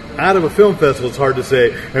out of a film festival, it's hard to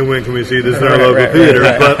say, and when can we see this in our local theater?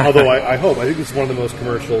 But although I think it's one of the most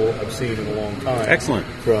commercial I've seen in a long time. Excellent.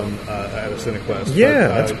 From at a Cinequest. Yeah,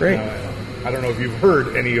 that's great. I don't know if you've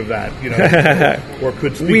heard any of that, or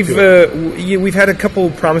could speak to it. We've had a couple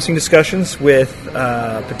promising discussions with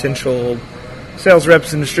potential sales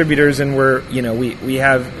reps and distributors, and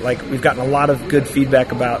we've gotten a lot of good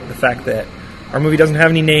feedback about the fact that our movie doesn't have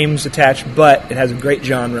any names attached, but it has a great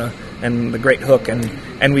genre and the great hook,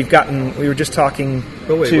 and we were just talking.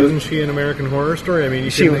 But wait, wasn't she an American Horror Story? I mean,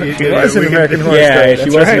 she was an American Horror Story. Yeah, she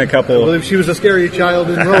was in a couple. I believe she was a scary child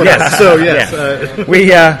in Roanoke. Yes. So yes,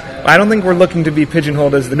 we. I don't think we're looking to be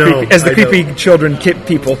pigeonholed as the creepy children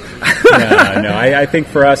people. No. I think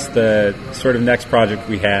for us, the sort of next project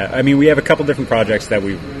we have. I mean, we have a couple different projects that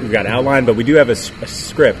we've got outlined, but we do have a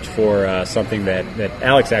script for something that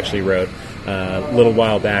Alex actually wrote a little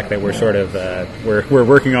while back. That we're sort of we're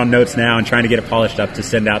working on notes now and trying to get it polished up to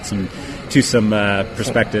send out some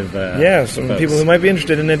prospective some folks. People who might be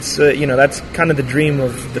interested. And it's that's kind of the dream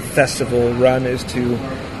of the festival run, is to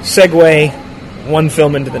segue one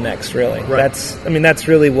film into the next. Really, right. That's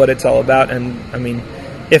really what it's all about. And I mean,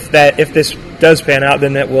 if this does pan out,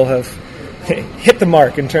 then that will have hit the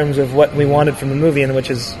mark in terms of what we wanted from the movie, and which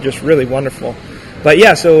is just really wonderful. But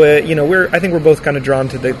yeah, so I think we're both kind of drawn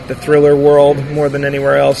to the thriller world more than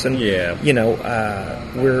anywhere else, and we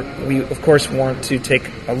of course want to take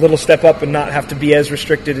a little step up and not have to be as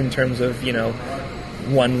restricted in terms of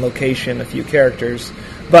one location, a few characters,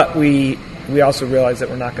 but we also realize that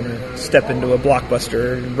we're not going to step into a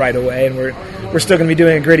blockbuster right away, and we're still going to be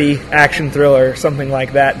doing a gritty action thriller, something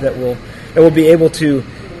like that will be able to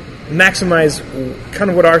maximize kind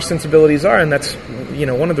of what our sensibilities are. And that's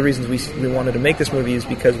one of the reasons we wanted to make this movie, is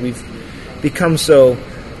because we've become so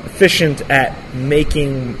efficient at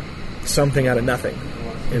making something out of nothing.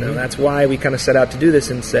 That's why we kind of set out to do this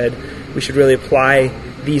and said we should really apply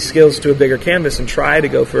these skills to a bigger canvas and try to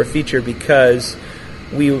go for a feature, because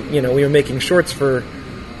we were making shorts for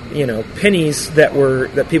pennies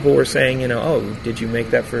that people were saying, oh, did you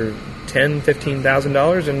make that for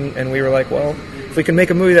 $10,000-$15,000? And we were like, well, if we can make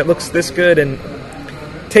a movie that looks this good and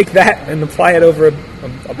take that and apply it over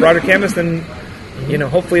a broader canvas, then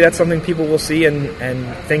hopefully that's something people will see and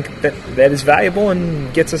think that is valuable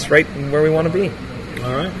and gets us right where we want to be.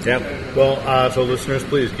 All right. Yeah. Well, so listeners,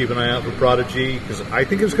 please keep an eye out for Prodigy, because I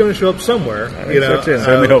think it's going to show up somewhere. I think so too.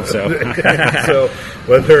 Certainly hope so. So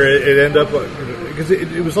whether it end up, because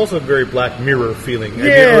it was also a very Black Mirror feeling. And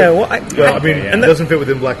it doesn't fit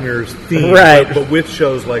within Black Mirror's theme, right? But with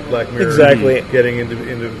shows like Black Mirror, exactly, getting into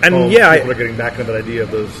and people are getting back into that idea of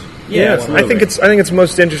those. Yeah, I think it's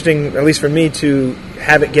most interesting, at least for me, to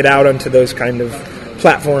have it get out onto those kind of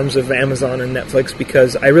platforms of Amazon and Netflix,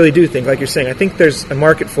 because I really do think, like you're saying, I think there's a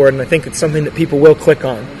market for it, and I think it's something that people will click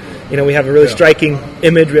on. we have a really striking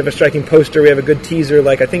image, we have a striking poster, we have a good teaser.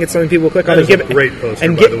 Like, I think it's something people will click on and give it. Great poster,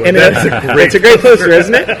 and by the way. It's a great poster,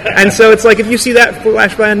 isn't it? And so it's like, if you see that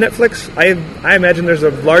flash by on Netflix, I imagine there's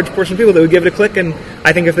a large portion of people that would give it a click, and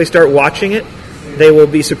I think if they start watching it, they will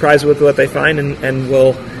be surprised with what they find and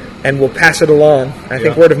will pass it along. I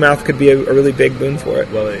think word of mouth could be a really big boon for it.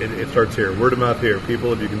 Well, it starts here. Word of mouth here.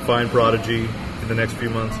 People, if you can find Prodigy in the next few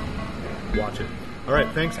months, watch it. All right,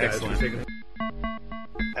 thanks, guys. Excellent.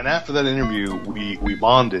 And after that interview, we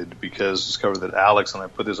bonded because discovered that Alex, and I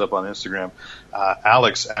put this up on Instagram,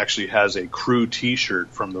 Alex actually has a crew T-shirt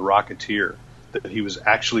from The Rocketeer that he was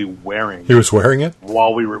actually wearing. He was wearing it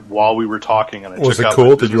while we were talking. And was it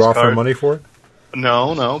cool? Did you offer him money for it?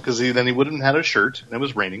 No, because then he wouldn't have had a shirt, and it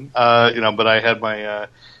was raining. But I had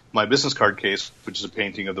my business card case, which is a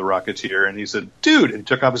painting of the Rocketeer, and he said, "Dude," and he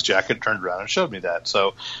took off his jacket, turned around, and showed me that.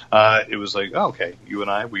 So it was like, oh, okay, you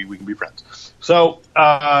and I, we can be friends. So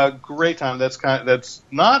great time. That's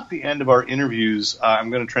not the end of our interviews. I'm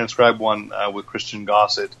going to transcribe one with Christian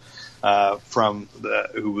Gossett,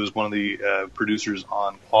 who was one of the producers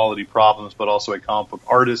on Quality Problems, but also a comic book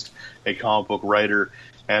artist, a comic book writer.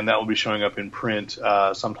 And that will be showing up in print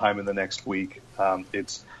sometime in the next week.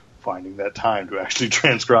 It's finding that time to actually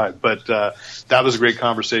transcribe. But that was a great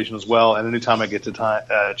conversation as well. And anytime I get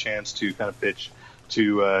a chance to kind of pitch,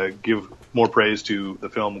 to give more praise to the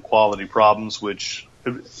film Quality Problems, which,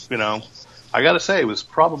 I got to say, was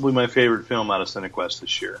probably my favorite film out of CineQuest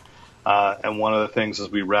this year. And one of the things as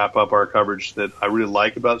we wrap up our coverage that I really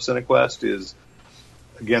like about CineQuest is,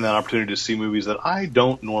 again, that opportunity to see movies that I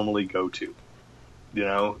don't normally go to.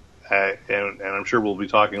 And I'm sure we'll be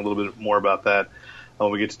talking a little bit more about that when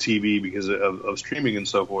we get to TV because of streaming and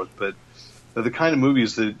so forth. But the kind of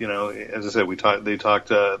movies that, as I said,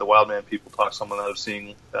 the Wildman people talked someone out of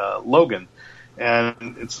seeing Logan.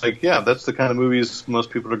 And it's like, yeah, that's the kind of movies most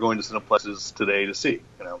people are going to Cineplexes today to see,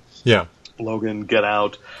 Yeah. Logan, Get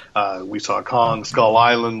Out. We saw Kong, Skull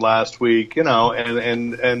Island last week, and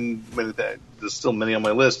there's still many on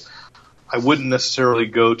my list. I wouldn't necessarily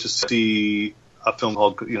go to see a film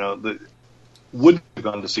called, wouldn't have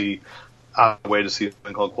gone to see out of the way to see a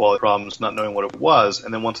film called Quality Problems, not knowing what it was.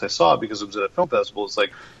 And then once I saw it, because it was at a film festival, it's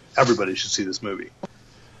like, everybody should see this movie.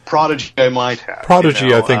 Prodigy, I might have.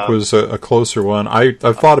 Prodigy, I think, was a closer one. I've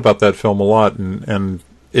thought about that film a lot, and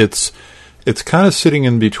it's kind of sitting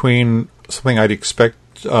in between something I'd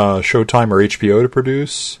expect Showtime or HBO to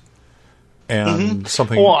produce, and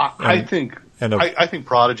something. Well, I think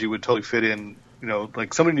Prodigy would totally fit in.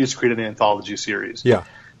 Like somebody needs to create an anthology series. Yeah.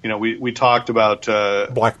 We talked about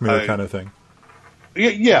Black Mirror kind of thing.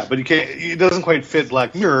 Yeah, but it doesn't quite fit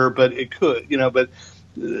Black Mirror, but it could. But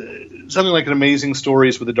something like an Amazing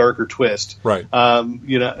Stories with a darker twist. Right.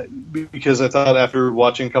 Because I thought after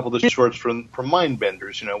watching a couple of the shorts from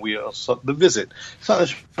Mindbenders, we also The Visit. It's not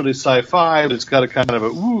necessarily sci-fi, but it's got a kind of a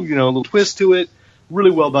little twist to it. Really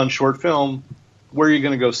well done short film. Where are you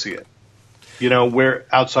going to go see it? Where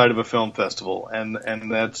outside of a film festival, and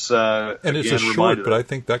that's and it's a short, but I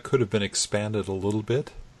think that could have been expanded a little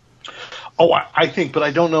bit. Oh, I think, but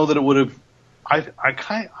I don't know that it would have.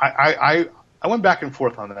 I went back and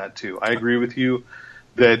forth on that too. I agree with you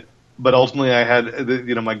that, but ultimately I had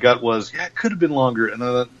my gut was it could have been longer, and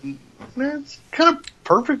I thought it's kind of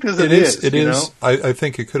perfect as it is. It is. I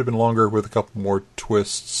think it could have been longer with a couple more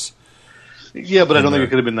twists. Yeah, but I don't think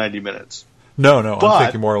it could have been 90 minutes. No, I'm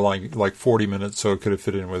thinking more like 40 minutes, so it could have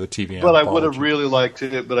fit in with a TV anthology. But I would have really liked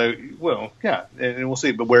it, and we'll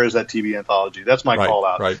see. But where is that TV anthology? That's my call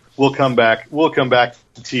out. Right. We'll come back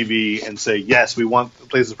to TV and say, yes, we want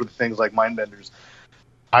places for things like Mindbenders.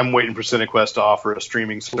 I'm waiting for CineQuest to offer a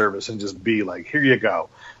streaming service and just be like, here you go.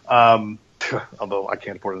 Although I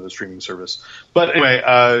can't afford a streaming service. But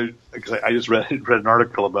anyway, because I just read an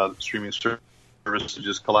article about streaming services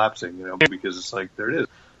just collapsing, because it's like, there it is.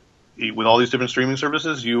 With all these different streaming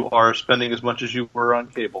services, you are spending as much as you were on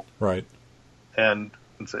cable. Right. And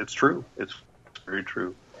it's true. It's very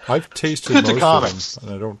true. I've tasted most of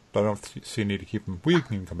them, and I don't see a need to keep them. We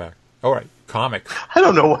can come back. All right, comics. I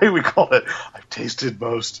don't know why we call it. I've tasted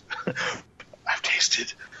most. I've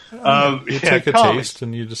tasted. You take a taste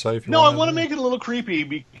and you decide if you want. No, I want to make it a little creepy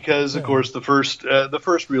because, of course, the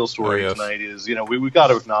first real story tonight is we've got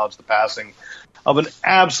to acknowledge the passing of an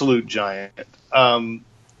absolute giant.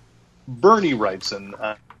 Bernie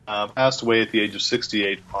Wrightson passed away at the age of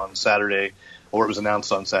 68 on Saturday, or it was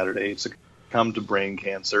announced on Saturday. He succumbed to brain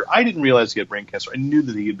cancer. I didn't realize he had brain cancer. I knew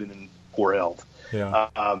that he had been in poor health. Yeah.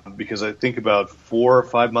 Because I think about 4 or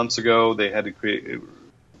 5 months ago, they had to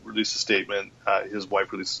release a statement. His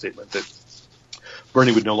wife released a statement that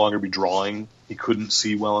Bernie would no longer be drawing. He couldn't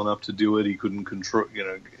see well enough to do it. He couldn't control.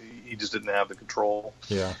 he just didn't have the control.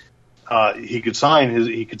 Yeah. He could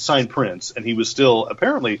sign prints, and he was still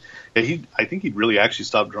apparently. I think he'd really actually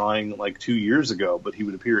stopped drawing like 2 years ago, but he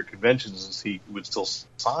would appear at conventions and he would still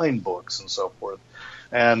sign books and so forth.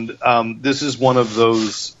 And this is one of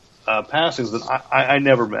those passings that I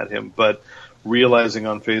never met him, but realizing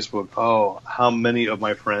on Facebook, how many of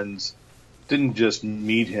my friends didn't just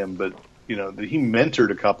meet him, but that he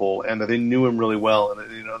mentored a couple and that they knew him really well,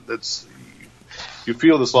 and that's you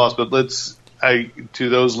feel this loss. But to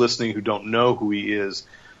those listening who don't know who he is,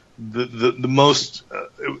 the most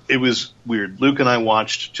it was weird. Luke and I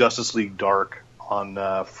watched Justice League Dark on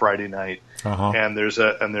Friday night, and there's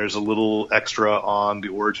a little extra on the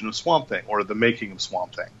origin of Swamp Thing, or the making of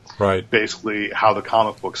Swamp Thing, right? Basically, how the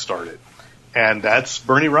comic book started, and that's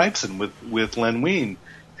Bernie Wrightson with Len Wein,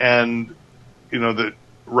 and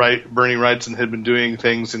Bernie Wrightson had been doing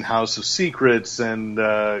things in House of Secrets and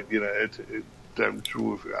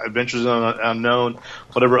Adventures Unknown,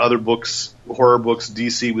 whatever other books, horror books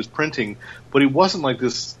DC was printing, but he wasn't like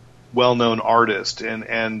this well-known artist,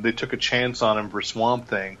 and they took a chance on him for Swamp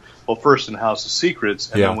Thing. Well, first in House of Secrets,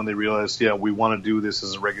 and then when they realized, we want to do this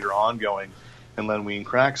as a regular ongoing, and Len Wein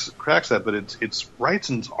cracks that, but it's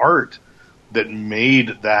Wrightson's art that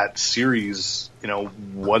made that series,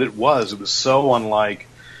 what it was. It was so unlike.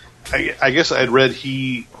 I guess I'd read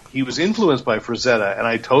he was influenced by Frazetta, and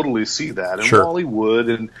I totally see that, and Wally Wood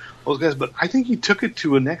and those guys, but I think he took it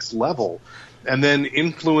to a next level, and then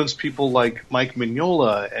influenced people like Mike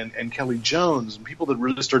Mignola and Kelly Jones, and people that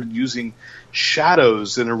really started using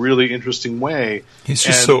shadows in a really interesting way. He's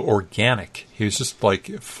just so organic. He was just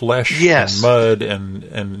like flesh and mud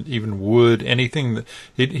and even wood, anything that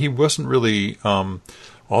he wasn't really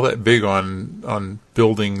all that big on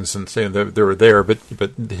buildings and saying that they were there, but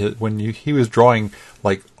when he was drawing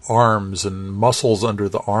like arms and muscles under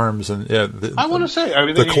the arms, and I want to say,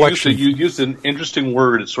 the collection. You used an interesting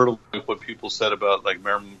word. It's sort of like what people said about like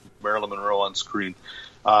Marilyn Monroe on screen.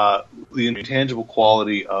 The intangible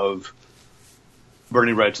quality of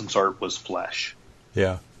Bernie Wrightson's art was flesh.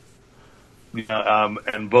 Yeah.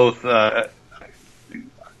 And both it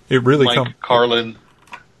really Mike Carlin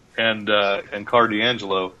and Car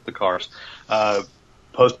D'Angelo, the Cars,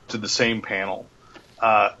 posted the same panel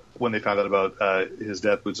when they found out about his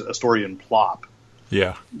death. Was a story in Plop,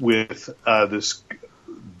 with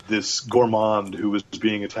this gourmand who was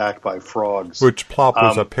being attacked by frogs. Which Plop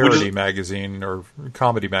was a parody magazine or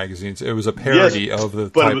comedy magazines. It was a parody of the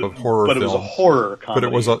type of horror film. But it was a horror comedy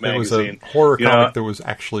magazine. It was a horror comic that was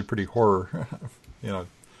actually pretty horror.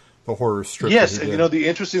 The horror strip. Yes, and the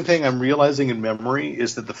interesting thing I'm realizing in memory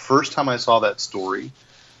is that the first time I saw that story,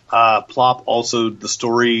 Plop also, the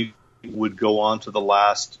story would go on to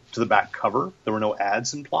the back cover. There were no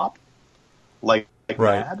ads in Plop, like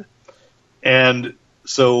Mad. And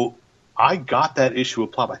so I got that issue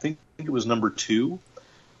of Plop. I think it was number 2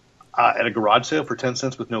 at a garage sale for 10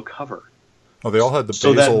 cents with no cover. Oh, they all had the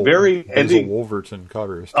Basil Wolverton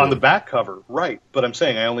covers too. On the back cover, right? But I'm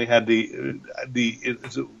saying I only had the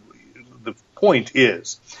point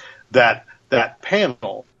is that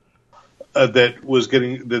panel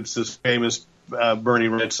that's this famous Bernie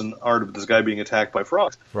Wrightson art of this guy being attacked by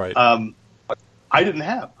frogs. Right. I didn't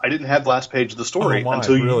have the last page of the story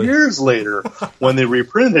until years later when they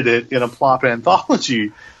reprinted it in a Plop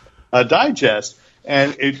anthology digest,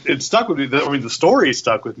 and it stuck with me. The story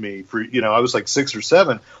stuck with me for I was like 6 or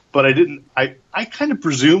 7, but I didn't. I kind of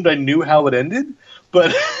presumed I knew how it ended.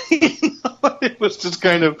 But it was just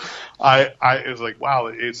kind of, it was like, wow,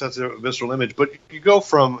 it's such a visceral image. But you go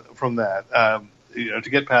from that, to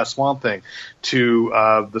get past Swamp Thing, to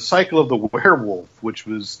the Cycle of the Werewolf, which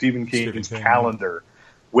was Stephen King's calendar,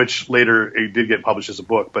 which later it did get published as a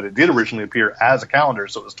book, but it did originally appear as a calendar.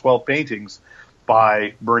 So it was 12 paintings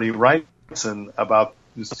by Bernie Wrightson about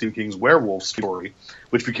Stephen King's werewolf story,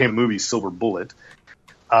 which became the movie Silver Bullet.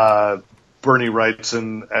 Bernie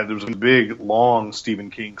Wrightson, and there was a big, long Stephen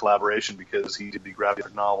King collaboration because he did the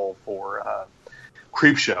graphic novel for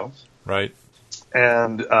Creepshow. Right.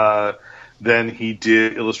 And then he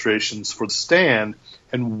did illustrations for The Stand,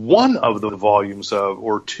 and one of the volumes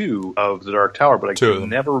or 2 of The Dark Tower, but I can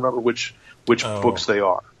never remember which books they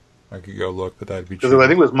are. I could go look, but that'd be true. I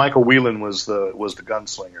think it was Michael Whelan was the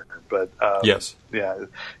gunslinger, but yes, yeah,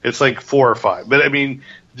 it's like 4 or 5. But I mean,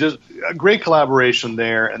 just a great collaboration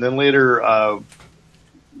there. And then later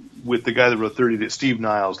with the guy that wrote 30 Days, Steve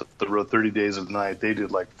Niles, that wrote 30 Days of Night, they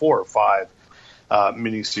did like 4 or 5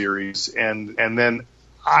 miniseries, and then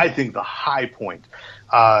I think the high point,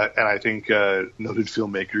 and I think noted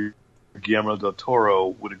filmmaker Guillermo del Toro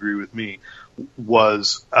would agree with me,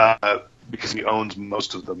 was because he owns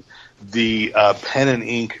most of them, the pen and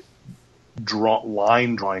ink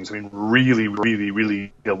line drawings. I mean, really, really,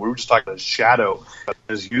 really. We were just talking about Shadow,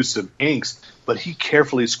 his use of inks, but he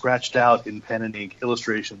carefully scratched out in pen and ink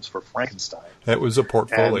illustrations for Frankenstein. That was a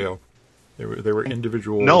portfolio. They were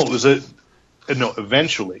individual. No, it was no.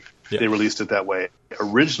 Eventually, they released it that way.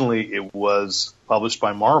 Originally, it was published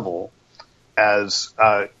by Marvel as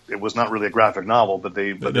it was not really a graphic novel, but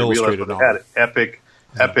they realized what they had.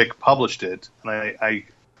 Epic published it, and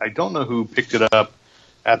I don't know who picked it up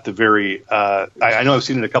at the very. I know I've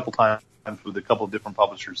seen it a couple times with a couple of different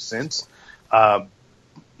publishers since.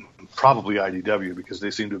 Probably IDW, because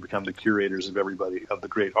they seem to have become the curators of everybody of the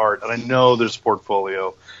great art. And I know there's a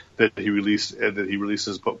portfolio that he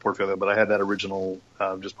releases portfolio, but I had that original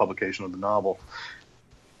just publication of the novel,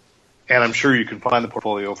 and I'm sure you can find the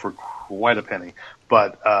portfolio for quite a penny.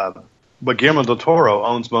 But Guillermo del Toro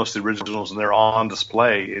owns most of the originals, and they're on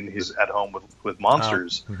display in his At Home with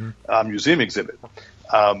Monsters museum exhibit.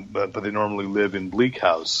 But they normally live in Bleak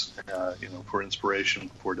House, for inspiration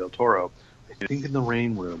for Del Toro. I think in the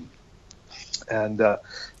Rain Room. And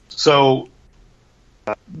so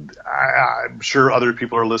I'm sure other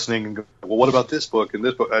people are listening and go, well, what about this book and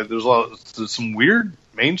this book? There's some weird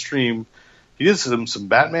mainstream. He did some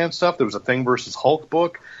Batman stuff. There was a Thing versus Hulk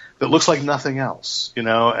book that looks like nothing else, and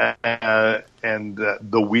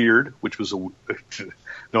The Weird, which was no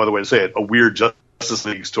other way to say it, a weird Justice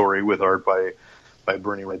League story with art by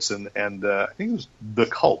Bernie Wrightson, and I think it was The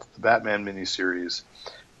Cult, the Batman miniseries,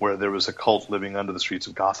 where there was a cult living under the streets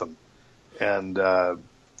of Gotham, and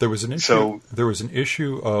there was an issue. There was an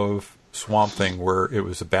issue of Swamp Thing where it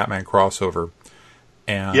was a Batman crossover,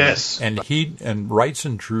 and and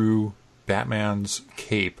Wrightson drew Batman's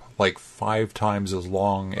cape like 5 times as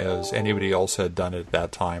long as anybody else had done it at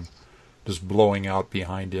that time, just blowing out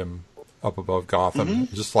behind him up above Gotham,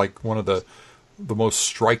 just like one of the most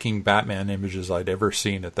striking Batman images I'd ever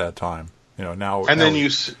seen at that time. And then you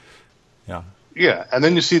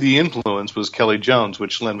see the influence was Kelly Jones,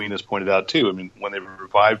 which Len Wein has pointed out too. I mean, when they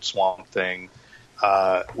revived Swamp Thing,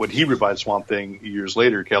 when he revived Swamp Thing years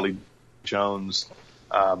later, Kelly Jones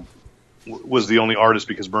was the only artist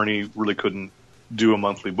because Bernie really couldn't do a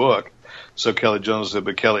monthly book. So Kelly Jones did,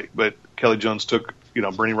 but Kelly Jones took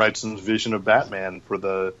Bernie Wrightson's vision of Batman for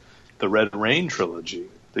the Red Rain trilogy,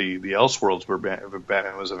 the Elseworlds where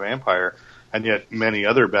Batman was a vampire, and yet many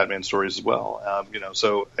other Batman stories as well.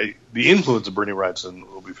 So the influence of Bernie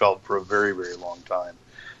Wrightson will be felt for a very, very long time.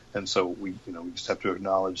 And so we just have to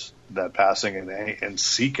acknowledge that passing and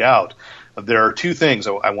seek out. There are 2 things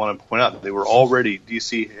I want to point out.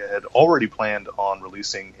 DC had already planned on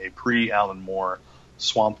releasing a pre-Alan Moore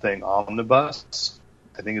Swamp Thing omnibus.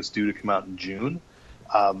 I think it's due to come out in June.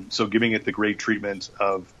 So giving it the great treatment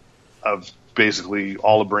of basically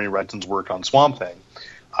all of Bernie Wrightson's work on Swamp Thing.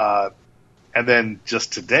 And then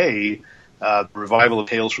just today, the revival of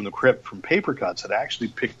Tales from the Crypt from Paper Cuts had actually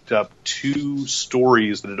picked up 2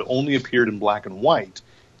 stories that had only appeared in black and white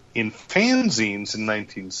in fanzines in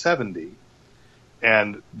 1970.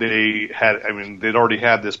 And they'd already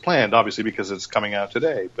had this planned, obviously, because it's coming out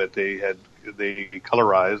today, but they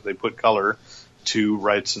put color to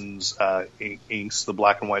Wrightson's inks, the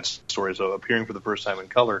black and white stories, so appearing for the first time in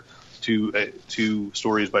color, two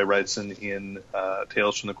stories by Wrightson in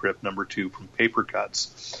Tales from the Crypt #2 from Paper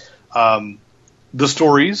Cuts. The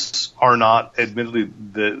stories are not, admittedly,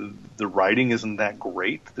 the writing isn't that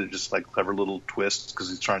great. They're just like clever little twists because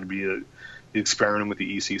he's trying to be experimenting with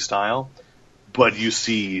the EC style. But you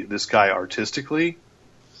see this guy artistically,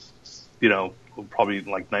 probably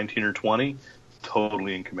like 19 or 20,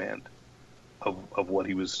 totally in command of what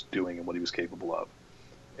he was doing and what he was capable of.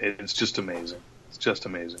 It's just amazing. It's just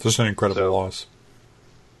amazing. Just an incredible loss.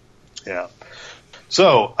 Yeah.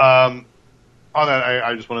 So, on that,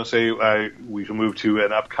 I just want to say we can move to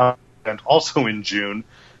an upcoming event also in June.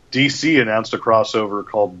 DC announced a crossover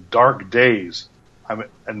called Dark Days. I'm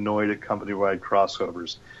annoyed at company-wide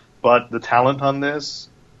crossovers. But the talent on this,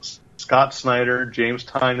 Scott Snyder, James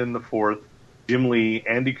Tynion IV, Jim Lee,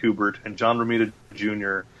 Andy Kubert, and John Romita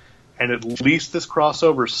Jr., and at least this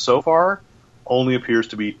crossover so far only appears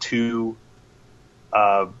to be 2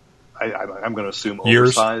 I'm going to assume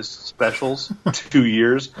oversized specials, 2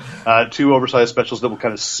 years, 2 oversized specials that will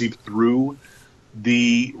kind of seep through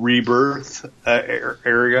the Rebirth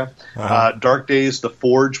area. Dark Days, The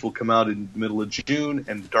Forge will come out in the middle of June,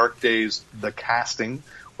 and Dark Days, The Casting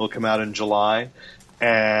will come out in July.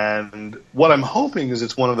 And what I'm hoping is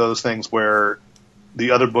it's one of those things where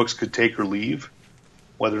the other books could take or leave,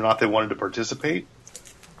 whether or not they wanted to participate.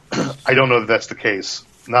 I don't know that that's the case.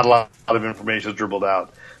 Not a lot of information is dribbled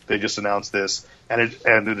out. They just announced this, and it's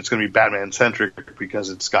going to be Batman-centric because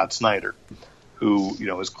it's Scott Snyder, who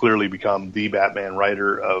has clearly become the Batman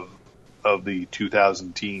writer of the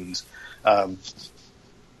 2000 teens.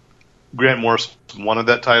 Grant Morrison wanted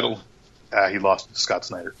that title. He lost it to Scott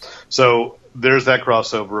Snyder. So there's that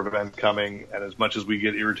crossover event coming, and as much as we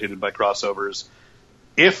get irritated by crossovers,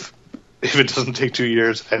 if it doesn't take 2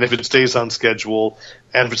 years, and if it stays on schedule,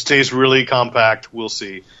 and if it stays really compact, we'll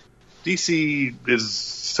see. DC is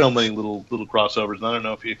so many little crossovers, and I don't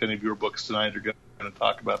know if any of your books tonight are going to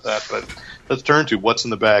talk about that, but let's turn to what's in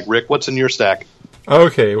the bag. Rick, what's in your stack?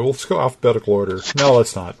 Okay, well, let's go alphabetical order. No,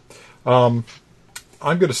 let's not. I'm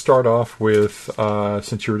going to start off with,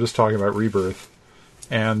 since you were just talking about Rebirth,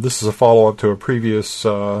 and this is a follow-up to a previous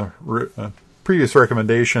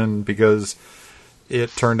recommendation because it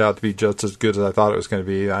turned out to be just as good as I thought it was going to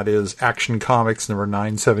be. That is Action Comics number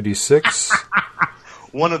 976.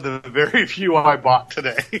 One of the very few I bought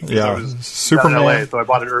today. Yeah, I was Superman. in LA, so I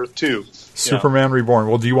bought it Earth 2. Superman Reborn.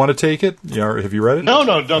 Well, do you want to take it? Have you read it? No,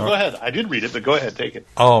 go ahead. I did read it, but go ahead, take it.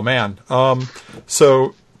 Oh, man.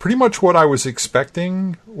 So pretty much what I was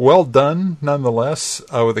expecting. Well done, nonetheless,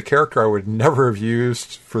 with a character I would never have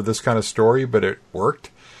used for this kind of story, but it worked.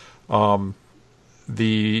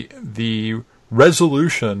 The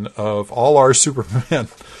resolution of all our Supermen,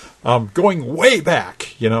 going way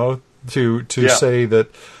back, to say that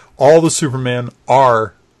all the Supermen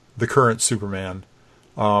are the current Superman,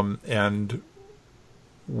 and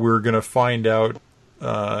we're going to find out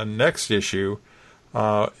next issue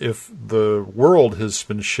if the world has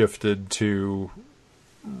been shifted to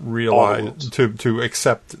realize to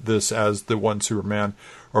accept this as the one Superman,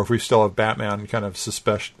 or if we still have Batman kind of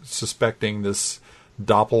suspecting this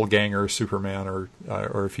doppelganger Superman,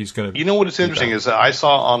 or if he's going to. You know what is interesting is that I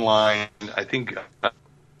saw online. I think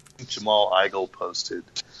Jamal Igle posted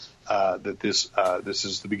that this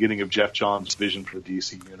is the beginning of Jeff Johns' vision for the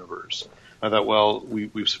DC universe. I thought, well,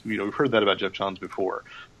 we've heard that about Jeff Johns before,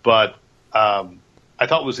 but I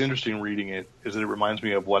thought what was interesting reading it is that it reminds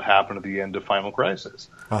me of what happened at the end of Final Crisis.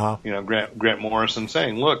 Uh-huh. Grant Morrison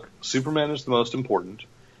saying, "Look, Superman is the most important.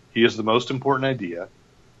 He is the most important idea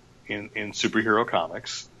in superhero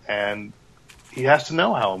comics, and he has to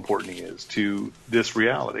know how important he is to this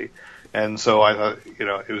reality." And so I thought,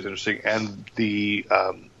 it was interesting. And the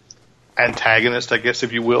antagonist, I guess,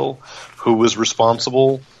 if you will, who was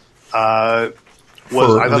responsible, was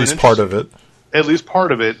for at least part of it. At least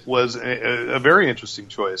part of it was a very interesting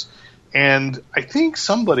choice. And I think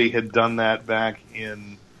somebody had done that back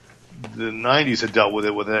in the 90s, had dealt with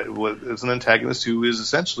it as an antagonist who is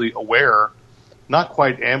essentially aware, not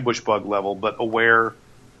quite ambush bug level, but aware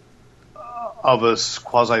of a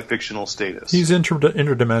quasi-fictional status. He's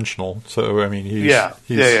interdimensional, so I mean, he's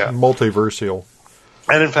multiversial.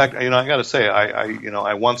 And in fact, I got to say,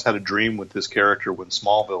 I once had a dream with this character when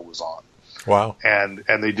Smallville was on. Wow. And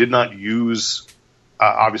they did not use,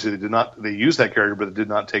 obviously they used that character, but they did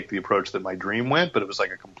not take the approach that my dream went, but it was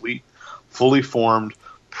like a complete, fully formed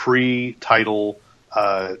pre-title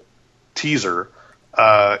teaser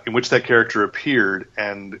in which that character appeared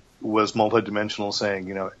and was multidimensional, saying,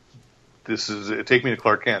 take me to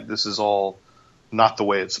Clark Kent. This is all not the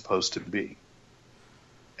way it's supposed to be.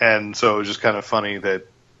 And so it was just kind of funny that,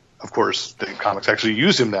 of course, the comics actually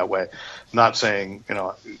use him that way, not saying,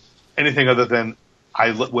 anything other than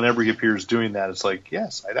whenever he appears doing that, it's like,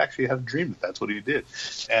 yes, I'd actually had a dream that's what he did.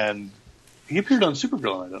 And he appeared on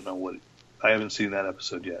Supergirl, and I don't know I haven't seen that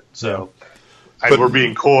episode yet. So we're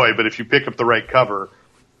being coy, but if you pick up the right cover,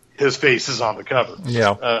 his face is on the cover.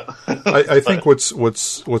 Yeah. I think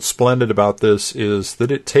what's splendid about this is that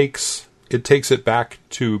it takes it back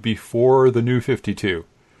to before the New 52,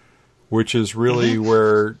 which is really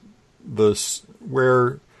where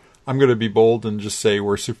I'm going to be bold and just say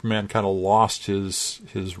where Superman kind of lost his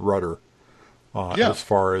rudder as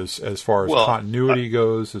far as continuity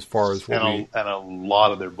goes, as far as and a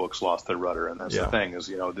lot of their books lost their rudder, and that's the thing is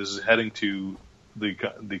this is heading to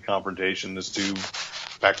the confrontation is to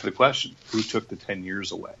back to the question: who took the 10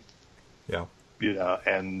 years away? Yeah.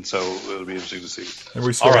 And so it'll be interesting to see. And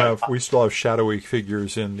we still have shadowy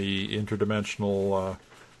figures in the interdimensional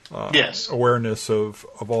awareness of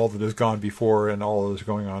all that has gone before and all that is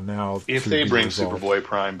going on now. If they bring Superboy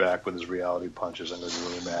Prime back with his reality punches, I'm going to be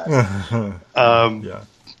really mad.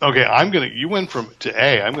 Okay, you went to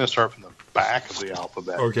A. I'm going to start from the back of the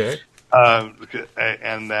alphabet. Okay.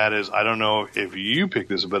 And that is, I don't know if you picked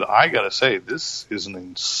this, but I got to say, this is an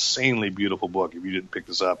insanely beautiful book if you didn't pick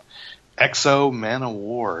this up. Exo Man of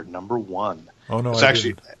War, #1. Oh, no, it's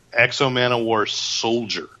actually Exo Man of War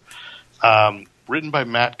Soldier. Written by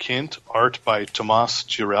Matt Kint, art by Tomas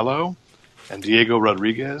Chiarello and Diego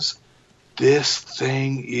Rodriguez. this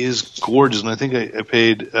thing is gorgeous, and I think I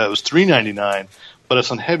paid it was $3.99, but it's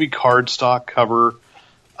on heavy cardstock cover,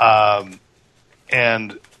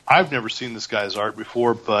 and I've never seen this guy's art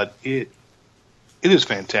before, but it is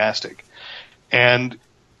fantastic. And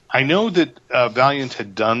I know that Valiant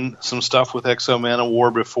had done some stuff with X-O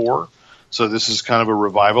Manowar before, so this is kind of a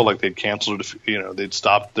revival. Like they'd canceled, they'd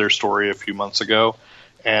stopped their story a few months ago,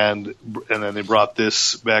 and then they brought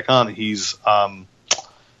this back on.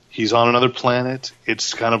 He's on another planet.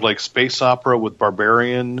 It's kind of like space opera with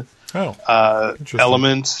barbarian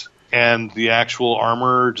elements, and the actual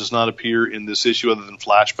armor does not appear in this issue other than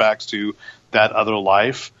flashbacks to that other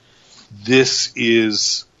life. This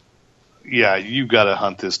is, you got to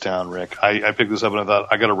hunt this down, Rick. I picked this up and I thought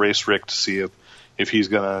I got to race Rick to see if he's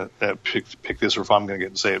going to pick this or if I'm going to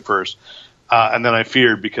get to say it first. And then I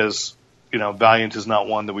feared because Valiant is not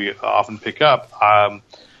one that we often pick up.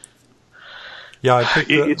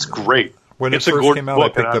 It's great. When it first came out, I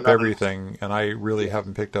picked up everything, and I really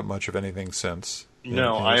haven't picked up much of anything since.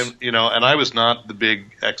 No, and I was not the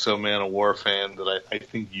big X-O Manowar fan that I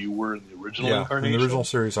think you were in the original incarnation. In the original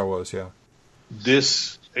series, I was.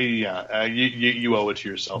 This, you owe it to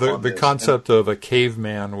yourself. The concept of a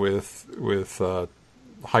caveman with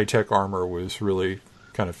high tech armor was really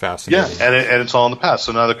kind of fascinating. Yeah, and it's all in the past.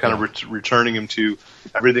 So now they're kind of returning him to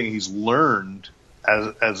everything he's learned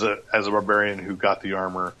as a barbarian who got the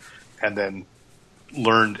armor, and then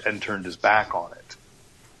learned and turned his back on it,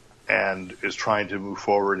 and is trying to move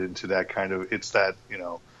forward into that kind of, it's that,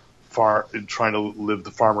 trying to live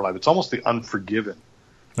the farmer life. It's almost the Unforgiven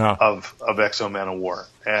of X-O Manowar.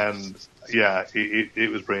 And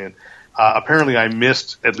it was brilliant. Apparently I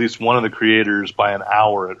missed at least one of the creators by an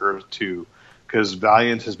hour at Earth 2, because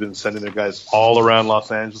Valiant has been sending their guys all around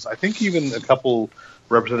Los Angeles. I think even a couple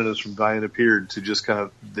representatives from Valiant appeared to just kind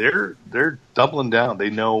of, they're doubling down. They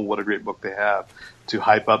know what a great book they have to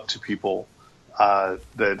hype up to people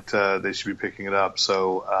that they should be picking it up.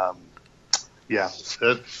 So,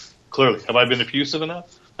 clearly. Have I been effusive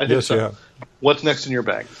enough? I think so. Yeah. What's next in your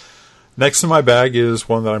bag? Next in my bag is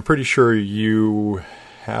one that I'm pretty sure you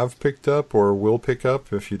have picked up or will pick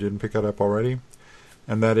up if you didn't pick it up already.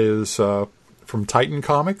 And that is from Titan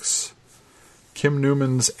Comics, Kim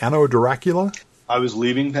Newman's Anno Dracula. I was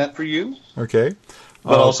leaving that for you. Okay.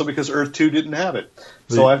 But also because Earth 2 didn't have it.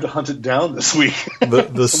 So I have to hunt it down this week.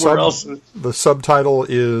 The subtitle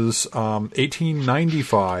is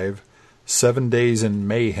 1895, 7 Days in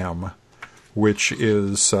Mayhem, which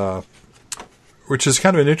is kind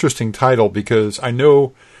of an interesting title because I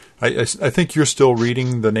know, I think you're still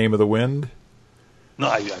reading The Name of the Wind. No,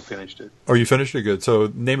 I finished it. Oh, you finished it? Good.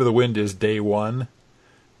 So Name of the Wind is day one,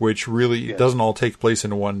 which really doesn't all take place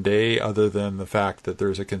in one day other than the fact that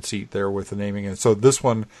there's a conceit there with the naming. And so this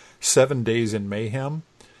one, 7 Days in Mayhem,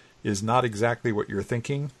 is not exactly what you're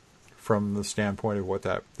thinking from the standpoint of what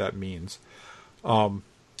that means.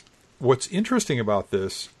 What's interesting about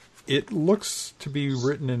this, it looks to be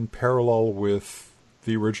written in parallel with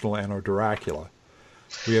the original Anno Dracula.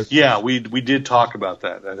 We did talk about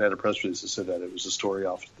that. I had a press release that said that it was a story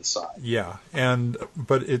off to the side. Yeah,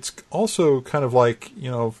 but it's also kind of like,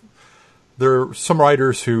 there are some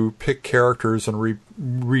writers who pick characters and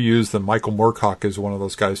reuse them. Michael Moorcock is one of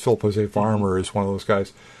those guys. Philip Jose Farmer is one of those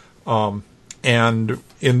guys. And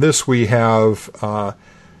in this we have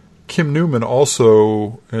Kim Newman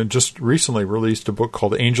also just recently released a book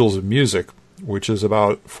called Angels of Music, which is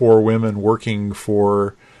about 4 women working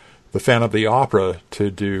for the Phantom of the Opera to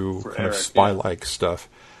do kind of spy-like stuff.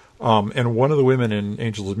 And one of the women in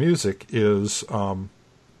Angels of Music is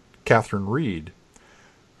Catherine Reed,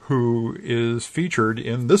 who is featured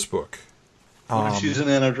in this book. She's in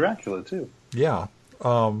Anno Dracula, too. Yeah.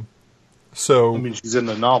 She's in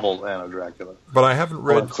the novel Anno Dracula. But I haven't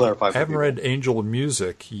read Angel of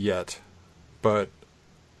Music yet, but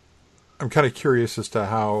I'm kind of curious as to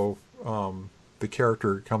how the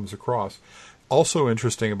character comes across. Also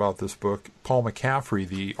interesting about this book, Paul McCaffrey,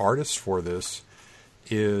 the artist for this,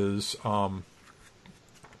 was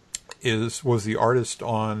the artist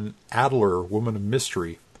on Adler, Woman of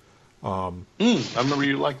Mystery. I remember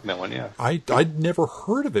you liking that one, yeah. I'd never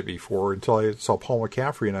heard of it before until I saw Paul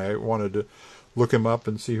McCaffrey, and I wanted to look him up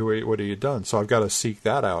and see what he had done. So I've got to seek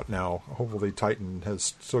that out now. Hopefully Titan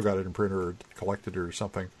has still got it in print or collected it or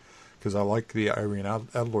something, because I like the Irene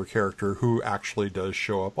Adler character, who actually does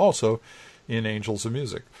show up also in Angels of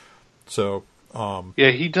Music. So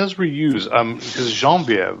he does reuse because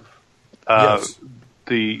Genevieve,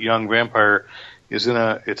 the young vampire, is in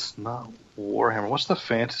it's not Warhammer. What's the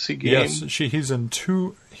fantasy game? Yes, he's in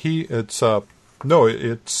two. There's the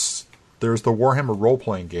Warhammer role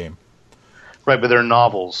playing game. Right, but they're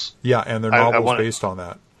novels. Yeah, and they're novels based on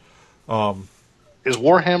that. Is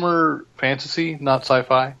Warhammer fantasy, not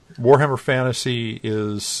sci-fi? Warhammer Fantasy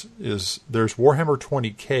is there's Warhammer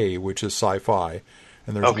 20K, which is sci-fi,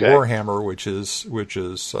 and there's Warhammer, which is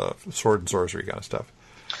sword and sorcery kind of stuff.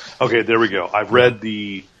 Okay, there we go. I've read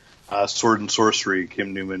the Sword and Sorcery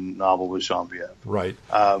Kim Newman novel with Genevieve. Right.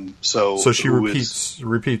 So she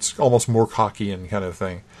repeats almost more Cockeyan kind of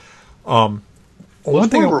thing. One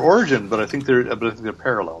thing over origin, but I think they're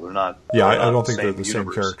parallel. They're not. Yeah, I don't think they're the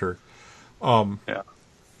same character. Yeah.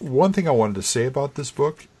 One thing I wanted to say about this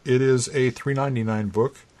book: it is a $3.99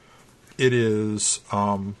 book. It is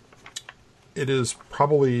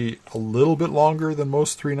probably a little bit longer than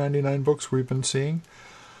most $3.99 books we've been seeing.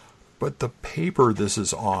 But the paper this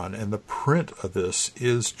is on and the print of this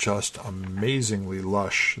is just amazingly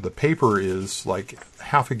lush. The paper is like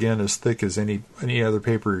half again as thick as any other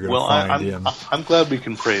paper you're going to find. I'm glad we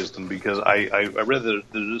can praise them because I read that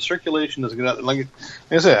the circulation is good. Like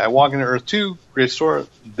I said, I walk into Earth 2, great store.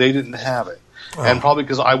 They didn't have it, and probably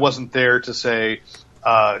because I wasn't there to say,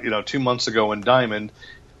 2 months ago in Diamond,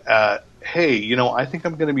 hey, I think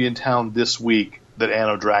I'm going to be in town this week. That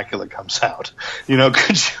Anno Dracula comes out,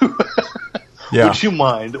 could you? Would you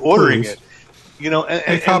mind ordering it? And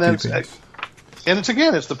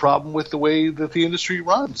it's the problem with the way that the industry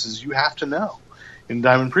runs is you have to know in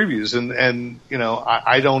Diamond previews, and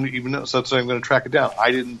I don't even know, so that's why I'm going to track it down.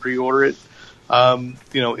 I didn't pre-order it,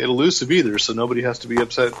 elusive either, so nobody has to be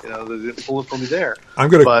upset. They didn't pull it from me there. I'm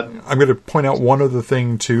going to point out one other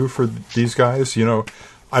thing too for these guys.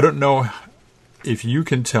 I don't know. If you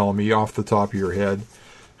can tell me off the top of your head,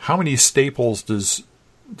 how many staples do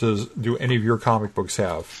any of your comic books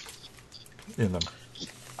have in them?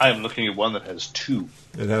 I am looking at one that has 2.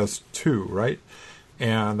 It has 2, right?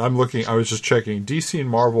 And I was just checking. DC and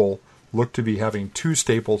Marvel look to be having 2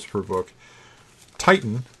 staples per book.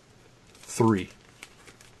 Titan, 3.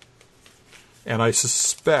 And I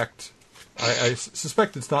suspect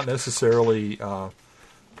it's not necessarily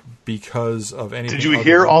because of anything. Did you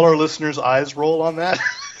hear all our listeners' eyes roll on that?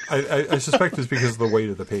 I suspect it's because of the weight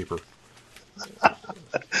of the paper.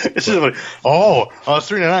 It's just like, it's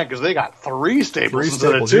 $3.99 because they got 3 staples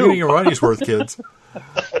instead of 2. You're getting your money's worth, kids.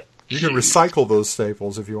 You can recycle those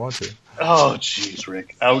staples if you want to. Oh, jeez,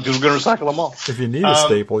 Rick. Because we're going to recycle them all. If you need a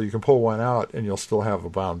staple, you can pull one out and you'll still have a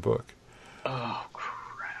bound book. Oh,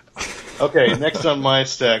 crap. Okay, next on my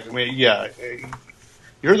stack. You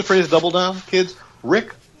heard the phrase double down, kids?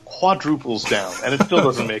 Rick quadruples down, and it still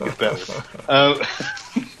doesn't make it better.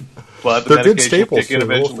 But they're good staples. They're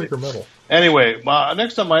thicker metal. Anyway,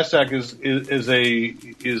 next on my stack is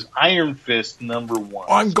Iron Fist number 1.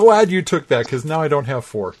 I'm glad you took that because now I don't have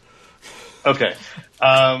 4. Okay.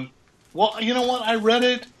 Well, you know what? I read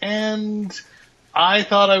it and I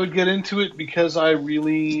thought I would get into it because I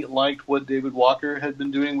really liked what David Walker had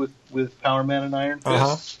been doing with Power Man and Iron Fist.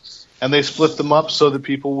 Uh-huh. And they split them up so that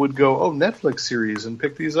people would go, Netflix series, and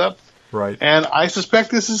pick these up. Right. And I suspect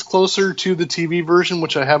this is closer to the TV version,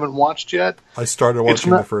 which I haven't watched yet. I started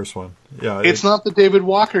watching the first one. Yeah, it's not the David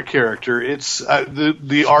Walker character. It's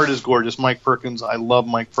the art is gorgeous. Mike Perkins. I love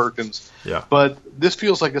Mike Perkins. Yeah. But this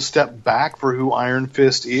feels like a step back for who Iron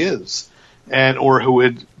Fist is, or who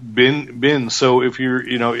had been. So if you're,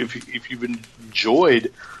 if you've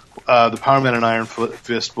enjoyed the Power Man and Iron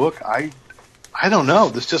Fist book, I don't know.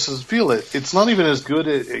 This just doesn't feel it. It's not even as good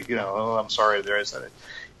as, I'm sorry, there I said it.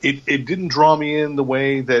 It didn't draw me in the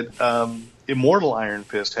way that Immortal Iron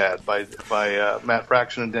Fist had by Matt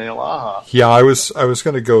Fraction and Daniel Aja. Yeah, I was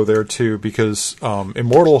going to go there too because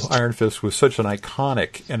Immortal Iron Fist was such an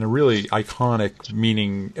iconic and a really iconic,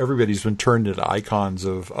 meaning everybody's been turned into icons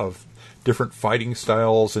of different fighting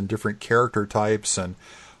styles and different character types and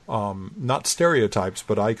not stereotypes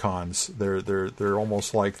but icons. They're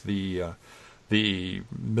almost like the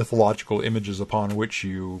mythological images upon which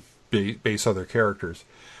you base other characters.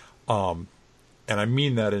 And I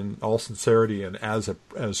mean that in all sincerity and as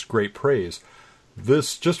great praise.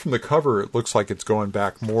 This, just from the cover, it looks like it's going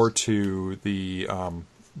back more to the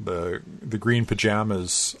green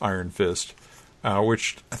pajamas Iron Fist,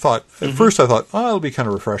 which I thought at first it'll be kind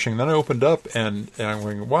of refreshing. Then I opened up and I'm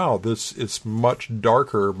going, wow, this is much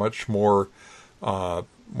darker, much more light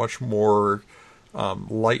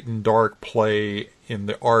and dark play in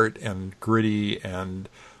the art and gritty and.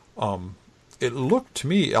 It looked to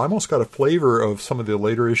me, I almost got a flavor of some of the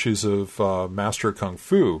later issues of Master of Kung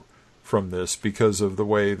Fu from this because of the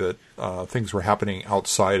way that things were happening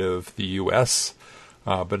outside of the U.S.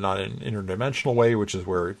 but not in an interdimensional way, which is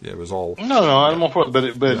where it was all. No, I'm all for it.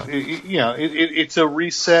 But it's a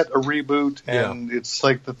reset, a reboot, and it's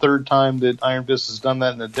like the third time that Iron Fist has done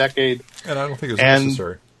that in a decade. And I don't think it's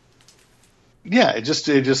necessary. Yeah, it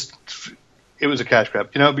was a cash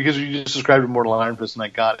grab, because you just described Immortal Iron Fist, and I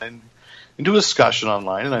got into a discussion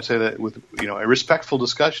online, and I say that with a respectful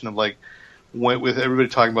discussion of with everybody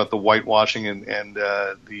talking about the whitewashing and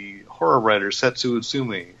the horror writer Setsu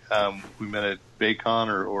Utsumi, we met at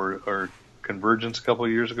Baycon or Convergence a couple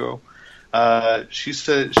of years ago. She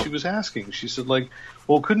said she was asking. She said,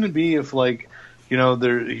 well, couldn't it be if he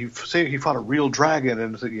fought a real dragon?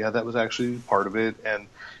 And I said, yeah, that was actually part of it. And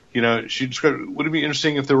she described, would it be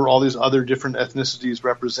interesting if there were all these other different ethnicities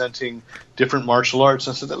representing different martial arts?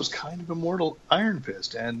 And I said that was kind of Immortal Iron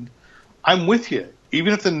Fist, and I'm with you.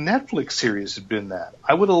 Even if the Netflix series had been that,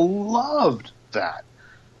 I would have loved that.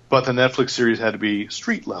 But the Netflix series had to be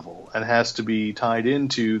street level and has to be tied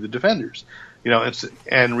into the Defenders,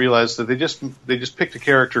 and realized that they just picked a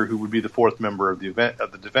character who would be the fourth member of the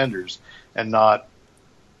Defenders, and not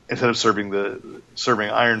instead of serving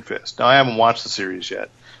Iron Fist. Now I haven't watched the series yet,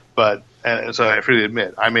 but so I freely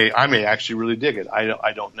admit I may actually really dig it.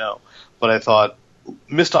 I don't know, but I thought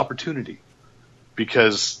missed opportunity.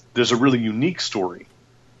 Because there's a really unique story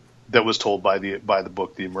that was told by the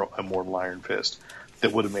book, The Immortal Iron Fist,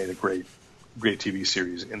 that would have made a great TV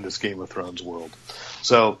series in this Game of Thrones world.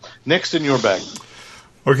 So, next in your bag.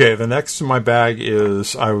 Okay, the next in my bag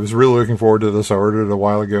is, I was really looking forward to this. I ordered it a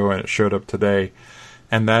while ago, and it showed up today.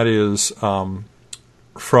 And that is from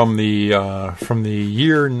the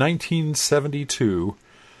year 1972,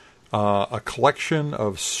 a collection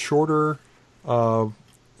of shorter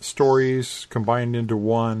stories combined into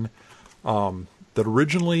one that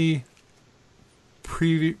originally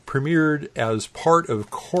premiered as part of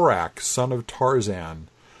Korak, Son of Tarzan.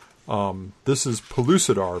 This is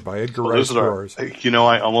Pellucidar by Edgar Rice Burroughs.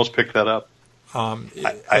 I almost picked that up.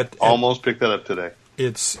 I almost picked that up today.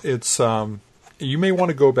 It's you may want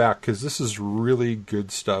to go back because this is really good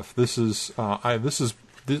stuff. This is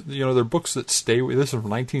they're books that stay with. This is from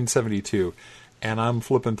 1972. And I'm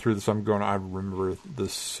flipping through this. I'm going, I remember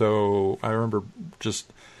this I remember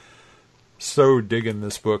just so digging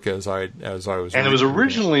this book as I was. And it was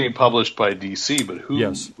originally published by DC, but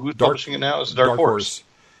who's publishing it now? It's Dark Horse.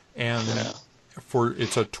 And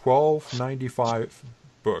it's a $12.99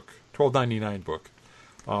 book,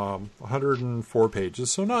 104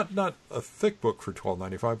 pages. So not a thick book for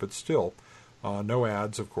 $12.95, but still, no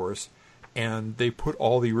ads, of course. And they put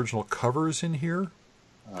all the original covers in here.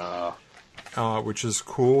 Which is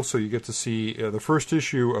cool. So you get to see the first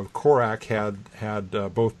issue of Korak had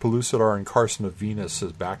both Pellucidar and Carson of Venus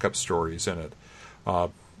as backup stories in it.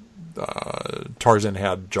 Tarzan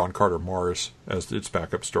had John Carter Mars as its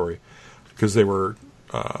backup story because they were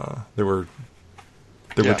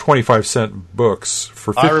 25-cent books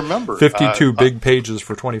for 52 big pages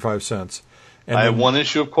for 25 cents. And I have one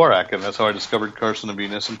issue of Korak, and that's how I discovered Carson of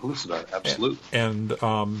Venus and Pellucidar. Absolutely. And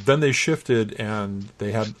then they shifted, and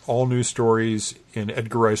they had all new stories in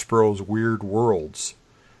Edgar Rice Burroughs' Weird Worlds,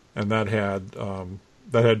 and that had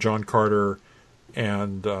John Carter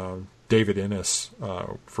and David Innes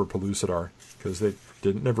for Pellucidar, because they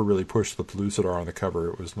never really pushed the Pellucidar on the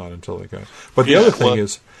cover. It was not until they got. But the other thing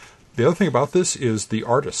about this is the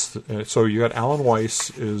artists. So you got Alan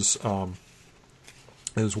Weiss is one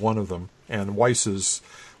of them. And Weiss is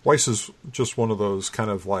just one of those kind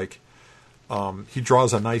of he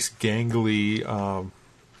draws a nice gangly,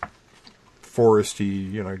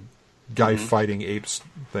 foresty, guy fighting apes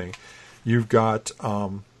thing. You've got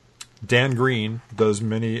Dan Green does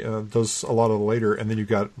a lot of the later, and then you've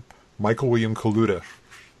got Michael William Kaluta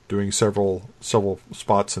doing several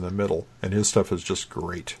spots in the middle, and his stuff is just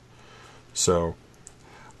great. So.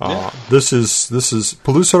 This is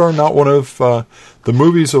Pellucidar. Not one of the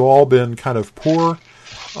movies have all been kind of poor.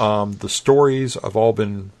 The stories have all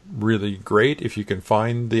been really great if you can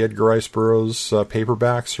find the Edgar Rice Burroughs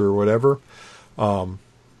paperbacks or whatever.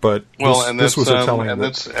 But this was a telling. And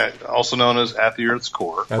that's also known as At the Earth's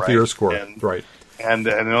Core. At the Earth's Core, right? And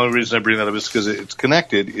the only reason I bring that up is because it's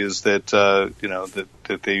connected. Is that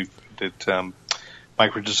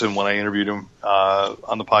Mike Richardson, when I interviewed him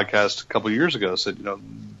on the podcast a couple of years ago, said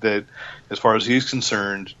that as far as he's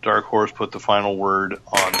concerned, Dark Horse put the final word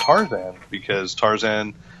on Tarzan because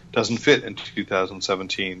Tarzan doesn't fit into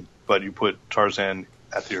 2017. But you put Tarzan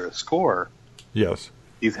at the Earth's core, yes,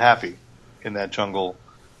 he's happy in that jungle,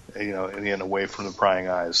 in the end, away from the prying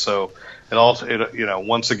eyes. So it also,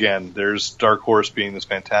 once again, there's Dark Horse being this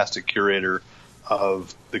fantastic curator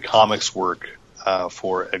of the comics work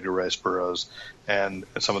for Edgar Rice Burroughs, and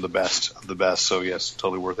some of the best of the best. So yes,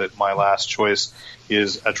 totally worth it. My last choice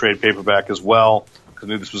is a trade paperback as well, because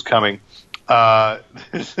I knew this was coming.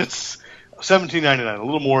 It's $17.99, a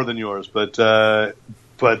little more than yours, but I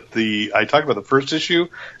talked about the first issue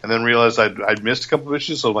and then realized I'd missed a couple of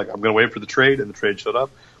issues, so I'm like, I'm going to wait for the trade, and the trade showed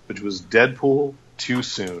up, which was Deadpool Too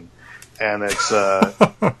Soon. And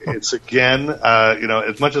it's again,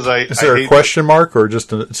 as much as is there a question mark or it's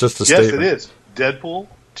just a statement? Yes, it is. Deadpool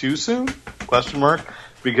Too Soon? Question mark?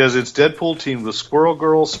 Because it's Deadpool teamed with Squirrel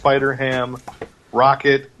Girl, Spider-Ham,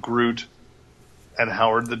 Rocket, Groot, and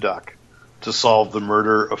Howard the Duck to solve the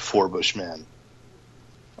murder of Forbush Man.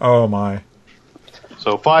 Oh my!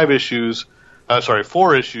 So 4 issues of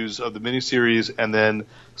the miniseries, and then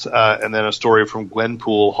a story from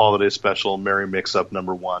Gwenpool Holiday Special, Merry Mix-Up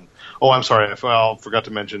 #1. Oh, I'm sorry, I forgot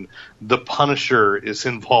to mention the Punisher is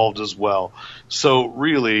involved as well. So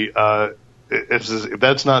really, if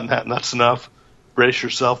that's not nuts enough, brace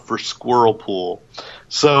yourself for Squirrel Pool.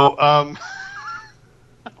 So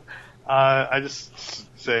I just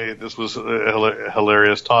say this was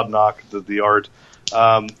hilarious. Todd Knock did the art.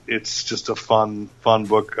 It's just a fun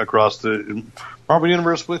book across the Marvel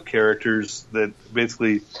Universe with characters that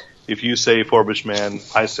basically, if you say Forbush Man,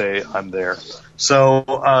 I say I'm there.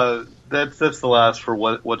 So that's the last for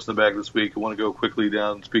what's in the bag this week. I want to go quickly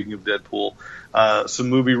down, speaking of Deadpool, some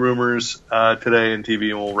movie rumors today in TV,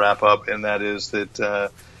 and we'll wrap up, and that is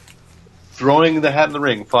that throwing the hat in the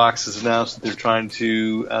ring, Fox has announced that they're trying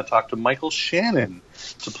to talk to Michael Shannon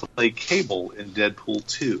to play Cable in Deadpool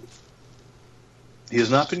 2. He has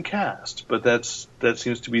not been cast, but that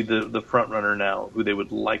seems to be the front runner now, who they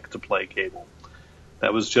would like to play Cable.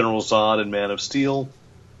 That was General Zod in Man of Steel.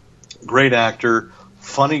 Great actor,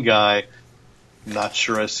 funny guy. Not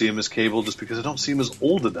sure I see him as Cable just because I don't see him as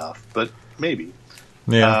old enough, but maybe.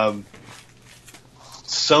 Yeah.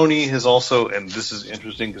 Sony has also, and this is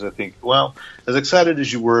interesting because I think, well, as excited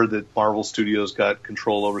as you were that Marvel Studios got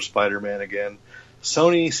control over Spider-Man again,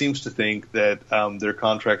 Sony seems to think that their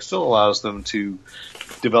contract still allows them to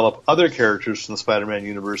develop other characters from the Spider-Man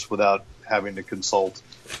universe without having to consult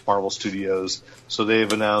Marvel Studios. So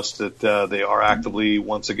they've announced that they are actively,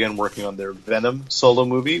 once again, working on their Venom solo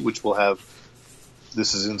movie, which will have,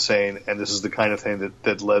 this is insane, and this is the kind of thing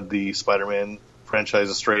that led the Spider-Man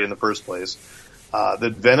franchise astray in the first place,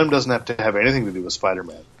 that Venom doesn't have to have anything to do with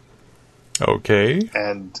Spider-Man. Okay.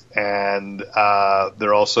 And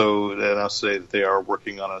they're also announced today that they are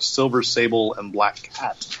working on a Silver Sable and Black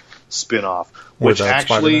Cat spin-off, which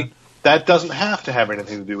actually Spider-Man? That doesn't have to have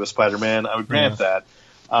anything to do with Spider-Man. I would grant that.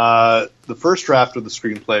 The first draft of the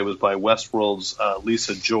screenplay was by Westworld's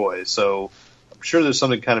Lisa Joy, so I'm sure there's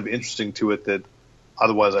something kind of interesting to it that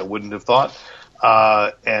otherwise I wouldn't have thought.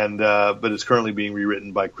 But it's currently being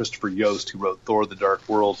rewritten by Christopher Yost, who wrote Thor: The Dark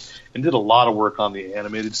World and did a lot of work on the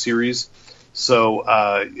animated series. So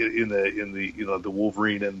in the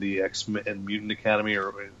Wolverine and the X-Men and Mutant Academy,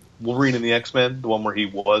 or Wolverine and the X-Men, the one where he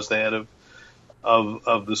was the head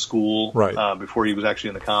of the school, right, before he was actually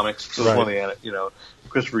in the comics. So right. One of the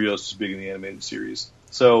Christopher Yost is big in the animated series.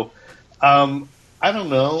 So I don't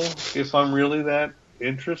know if I'm really that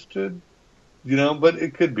interested, but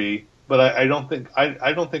it could be. But I don't think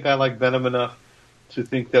I like Venom enough to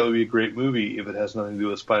think that would be a great movie if it has nothing to do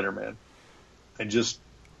with Spider-Man. I just,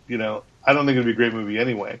 I don't think it would be a great movie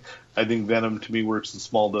anyway. I think Venom, to me, works in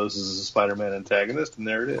small doses as a Spider-Man antagonist, and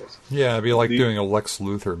there it is. Yeah, it'd be like doing a Lex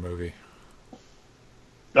Luthor movie.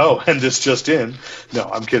 Oh, and this just in. No,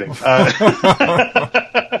 I'm kidding.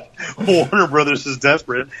 Warner Brothers is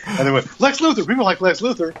desperate, and they went, Lex Luthor. People like Lex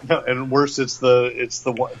Luthor. No, and worse, it's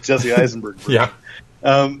the Jesse Eisenberg version. Yeah.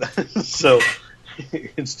 So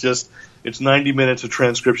it's 90 minutes of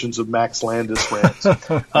transcriptions of Max Landis rants.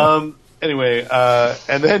 Anyway,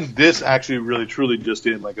 and then this actually really truly just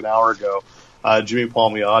in like an hour ago, Jimmy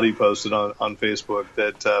Palmiotti posted on Facebook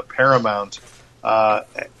that Paramount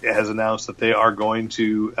has announced that they are going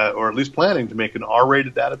to, or at least planning to, make an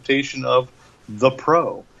R-rated adaptation of The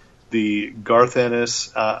Pro, the Garth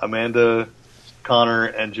Ennis, Amanda Connor,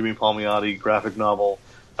 and Jimmy Palmiotti graphic novel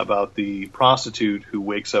about the prostitute who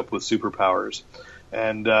wakes up with superpowers.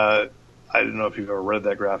 And I don't know if you've ever read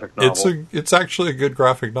that graphic novel. It's actually a good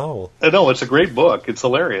graphic novel. No, it's a great book. It's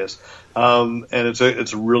hilarious, and it's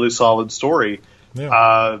a really solid story.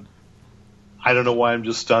 Yeah. I don't know why I'm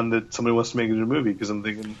just stunned that somebody wants to make it into a movie, because I'm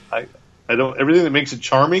thinking I don't. Everything that makes it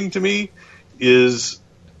charming to me is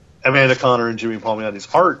Amanda Connor and Jimmy Palmiotti's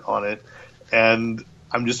art on it, and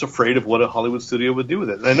I'm just afraid of what a Hollywood studio would do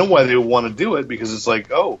with it. And I know why they would want to do it, because it's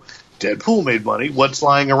like, oh, Deadpool made money. What's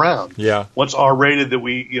lying around? Yeah. What's R-rated that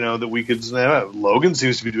we could? Logan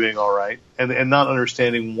seems to be doing all right, and not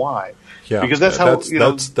understanding why. Yeah, because that's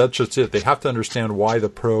just it. They have to understand why The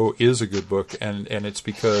Pro is a good book, and it's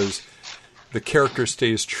because the character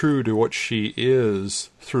stays true to what she is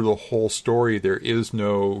through the whole story.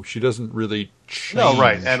 She doesn't really change. No,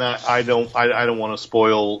 right, and I don't want to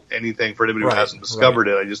spoil anything for anybody who hasn't discovered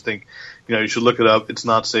it. I just think, you should look it up. It's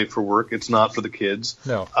not safe for work. It's not for the kids.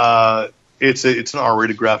 No. It's an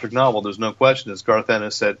R-rated graphic novel. There's no question. As Garth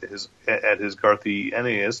Ennis at his Garthy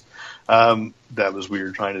Ennis, that was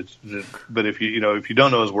weird trying to. But if you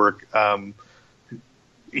don't know his work,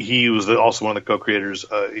 he was also one of the co-creators.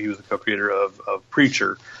 He was the co-creator of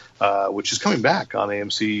Preacher, which is coming back on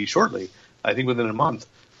AMC shortly. I think within a month.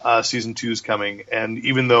 Season 2 is coming, and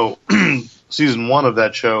even though season 1 of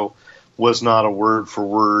that show was not a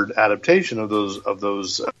word-for-word adaptation of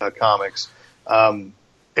those comics,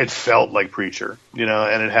 it felt like Preacher,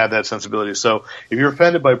 and it had that sensibility. So if you're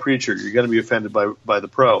offended by Preacher, you're going to be offended by The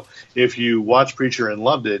Pro. If you watched Preacher and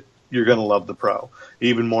loved it, you're going to love The Pro.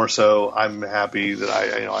 Even more so, I'm happy that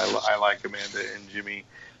I like Amanda and Jimmy,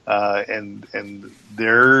 and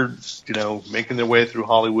they're making their way through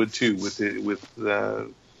Hollywood too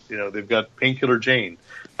they've got Painkiller Jane.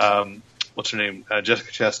 What's her name?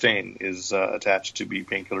 Jessica Chastain is attached to be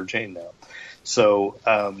Painkiller Jane now. So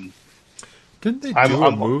didn't they do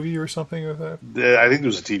a movie or something with that? I think there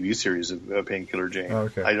was a TV series of Painkiller Jane. Oh,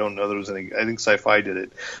 okay. I don't know there was any. I think Sci-Fi did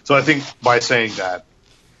it. So I think by saying that,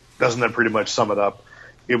 doesn't that pretty much sum it up?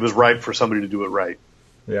 It was right for somebody to do it right.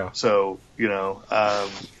 Yeah. So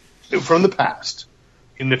from the past,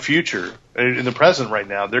 in the future, in the present right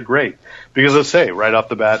now, they're great. Because let's say, right off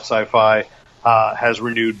the bat, Sci-Fi has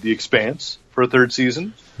renewed The Expanse for a 3rd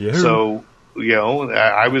season. Yeah. So,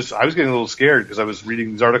 I was getting a little scared because I was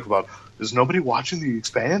reading these articles about, is nobody watching The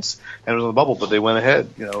Expanse? And it was on the bubble, but they went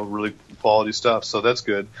ahead, really quality stuff. So that's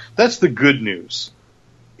good. That's the good news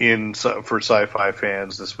for Sci-Fi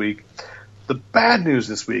fans this week. The bad news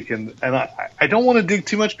this week, and I don't want to dig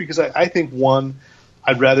too much because I think, one,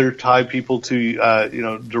 I'd rather tie people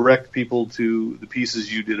to, direct people to the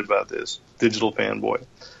pieces you did about this, Digital Fanboy.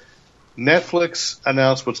 Netflix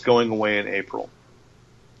announced what's going away in April.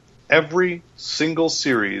 Every single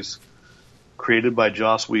series created by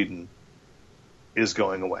Joss Whedon is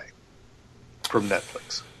going away from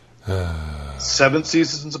Netflix. 7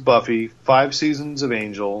 seasons of Buffy, 5 seasons of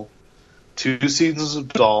Angel, 2 seasons of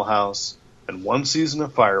Dollhouse, and 1 season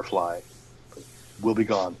of Firefly will be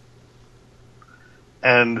gone.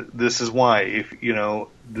 And this is why,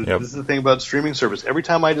 this is the thing about streaming service. Every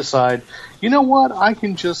time I decide, I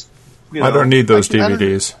can just, I don't need those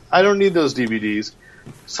DVDs. I don't need those DVDs.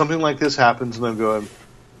 Something like this happens, and I'm going,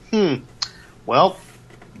 well,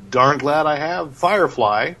 darn glad I have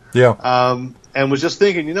Firefly. Yeah. And was just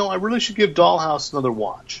thinking, I really should give Dollhouse another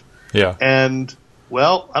watch. Yeah. And,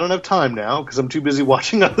 well, I don't have time now because I'm too busy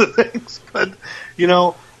watching other things. But,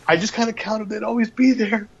 I just kind of counted they'd always be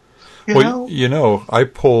there. I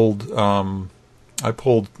pulled a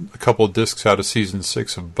couple of discs out of season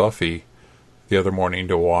 6 of Buffy the other morning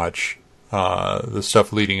to watch the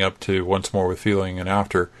stuff leading up to Once More with Feeling and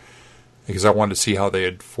after, because I wanted to see how they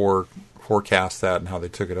had forecast that and how they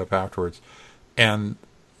took it up afterwards. And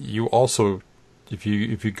you also, if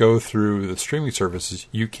you go through the streaming services,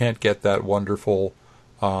 you can't get that wonderful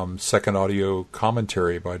second audio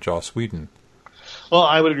commentary by Joss Whedon. Well,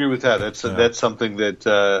 I would agree with that. That's something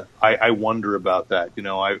that I wonder about that.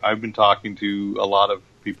 I've been talking to a lot of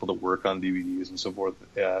people that work on DVDs and so forth,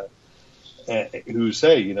 who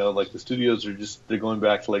say, the studios they're going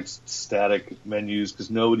back to static menus because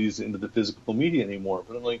nobody's into the physical media anymore.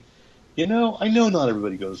 But I'm like, I know not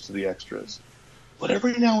everybody goes to the extras, but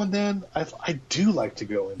every now and then I do like to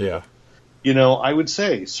go in. Yeah. I would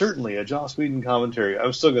say certainly a Joss Whedon commentary. I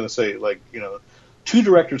was still going to say 2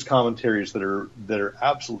 directors' commentaries that are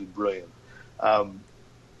absolutely brilliant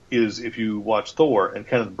is if you watch Thor, and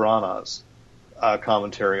Kenneth Branagh's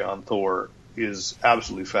commentary on Thor is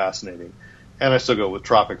absolutely fascinating. And I still go with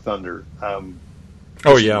Tropic Thunder. That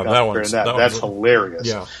one's that's hilarious.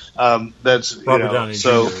 Yeah, that's Robert Downey Jr.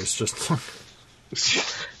 is just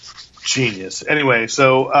genius. Anyway,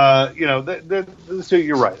 so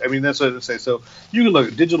you're right. I mean, that's what I say. So you can look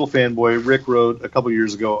at Digital Fanboy. Rick wrote a couple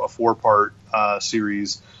years ago a 4-part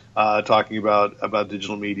series talking about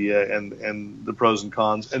digital media and the pros and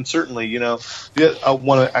cons. And certainly, one of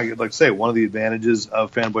the advantages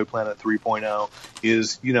of Fanboy Planet 3.0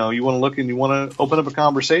 is, you want to look and you want to open up a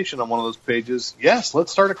conversation on one of those pages. Yes,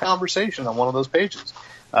 let's start a conversation on one of those pages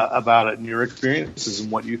about it and your experiences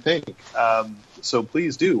and what you think. So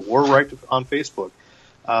please do, or write on Facebook.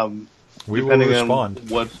 We will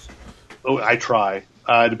respond. I try.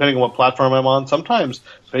 Depending on what platform I'm on, sometimes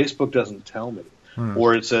Facebook doesn't tell me.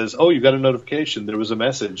 Or it says, oh, you got a notification, there was a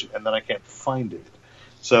message, and then I can't find it.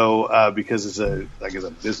 So, because it's a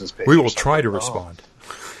business page. We will try to respond.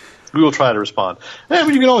 We will try to respond.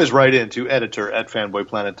 And you can always write in to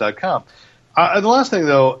editor@fanboyplanet.com. The last thing,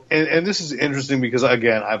 though, and this is interesting because,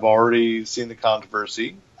 again, I've already seen the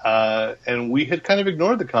controversy, and we had kind of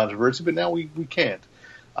ignored the controversy, but now we can't.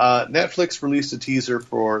 Netflix released a teaser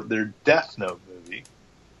for their Death Note movie,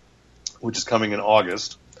 which is coming in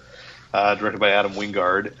August, directed by Adam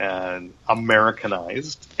Wingard, and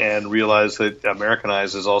Americanized, and realized that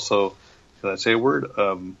Americanized is also, can I say a word?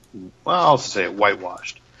 I'll also say it,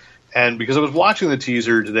 whitewashed. And because I was watching the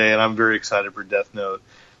teaser today, and I'm very excited for Death Note,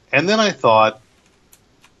 and then I thought,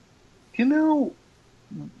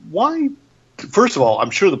 why? First of all,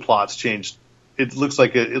 I'm sure the plot's changed. It looks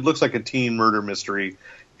like a teen murder mystery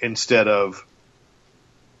instead of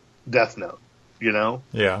Death Note.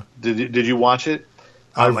 Yeah. Did you watch it?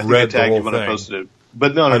 I've read the whole thing. I posted it.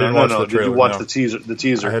 But no. Did you watch the teaser? The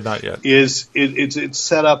teaser. I had not yet. It's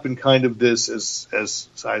set up in kind of this as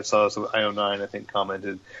I saw some IO9 I think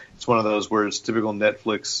commented. It's one of those where it's typical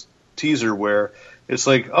Netflix teaser where it's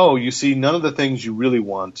like, oh, you see none of the things you really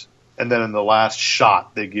want, and then in the last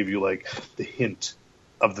shot they give you like the hint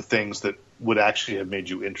of the things that would actually have made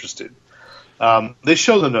you interested. They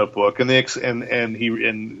show the notebook, and the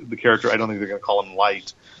character, I don't think they're going to call him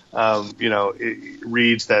Light. It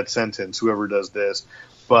reads that sentence, whoever does this,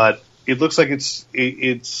 but it looks like it's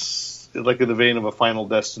like in the vein of a Final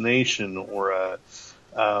Destination or a,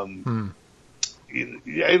 like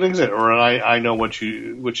I said, or I know what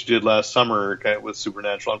you did last summer with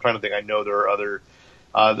Supernatural. I'm trying to think. I know there are other,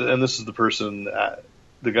 and this is the person,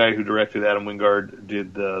 the guy who directed Adam Wingard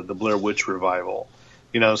did the Blair Witch revival.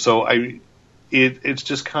 So it's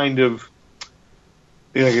just kind of.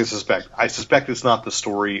 I suspect it's not the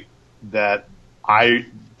story that I'll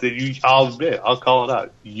call it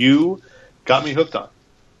out. You got me hooked on.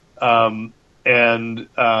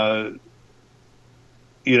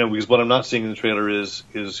 Because what I'm not seeing in the trailer is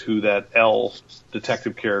who that L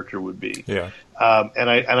detective character would be. Yeah. And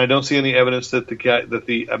I don't see any evidence that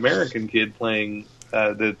the American kid playing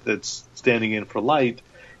that's standing in for Light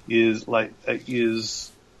is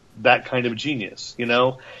that kind of genius,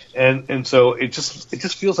 and so it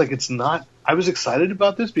just feels like it's not. I was excited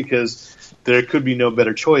about this because there could be no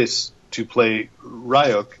better choice to play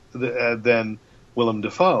Ryuk than Willem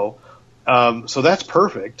Dafoe, so that's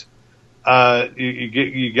perfect.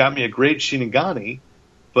 You got me a great Shinigami,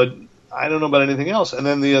 but I don't know about anything else. And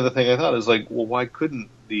then the other thing I thought is like, well, why couldn't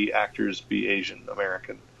the actors be Asian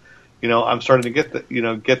American? I'm starting to get that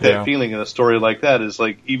feeling in a story like that. Is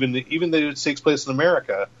like even though it takes place in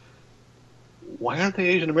America, why aren't they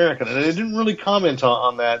Asian American? And I didn't really comment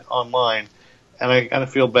on that online, and I kind of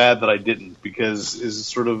feel bad that I didn't because it's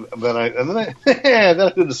sort of. Then I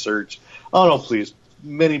did a search. Oh no, please!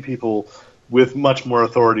 Many people with much more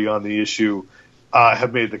authority on the issue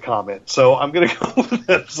have made the comment, so I'm going to go with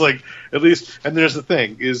that. It's like at least, and there's the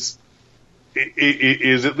thing is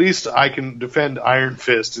at least I can defend Iron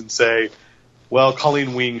Fist and say, well,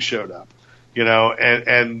 Colleen Wing showed up,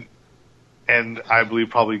 and I believe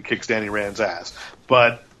probably kicks Danny Rand's ass.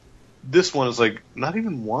 But this one is like not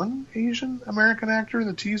even one Asian American actor in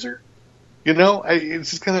the teaser. It's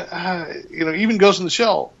just kind of even Ghost in the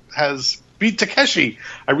Shell has beat Takeshi.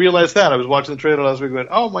 I realized that. I was watching the trailer last week and went,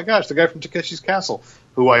 oh my gosh, the guy from Takeshi's Castle,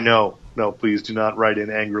 who I know. No, please do not write in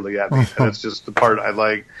angrily at me. And it's just the part I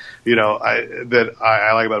like,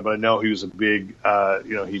 I like about it. But I know he was a big,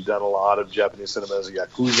 he'd done a lot of Japanese cinema as a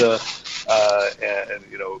Yakuza, and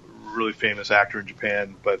really famous actor in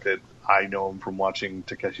Japan. But that I know him from watching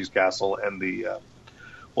Takeshi's Castle and the,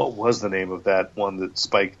 what was the name of that one that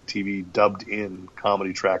Spike TV dubbed in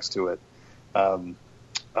comedy tracks to it?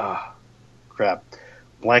 Crap.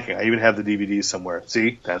 Blanking. I even have the DVDs somewhere.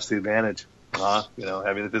 See, that's the advantage.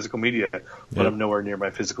 Having the physical media, but I'm nowhere near my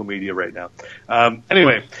physical media right now.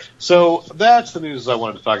 Anyway, so that's the news I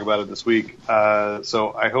wanted to talk about it this week.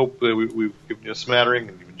 So I hope that we've given you a smattering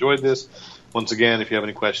and you've enjoyed this. Once again, if you have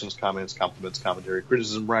any questions, comments, compliments, commentary,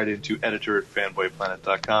 criticism, write into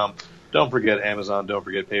editor@fanboyplanet.com. Don't forget Amazon. Don't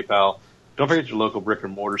forget PayPal. Don't forget your local brick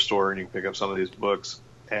and mortar store, and you can pick up some of these books.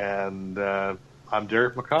 And I'm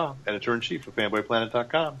Derek McCaw, editor-in-chief of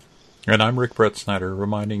fanboyplanet.com. And I'm Rick Brett Snyder,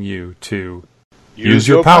 reminding you to use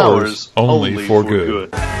your powers only for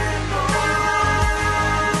good.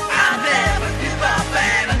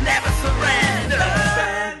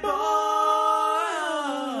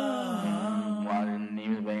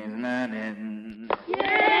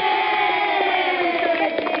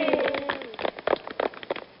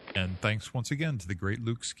 And thanks once again to the great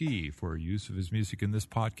Luke Ski for use of his music in this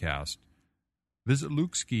podcast. Visit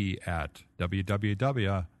Luke Ski at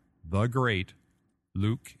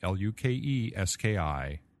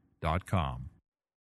www.thegreatlukeski.com.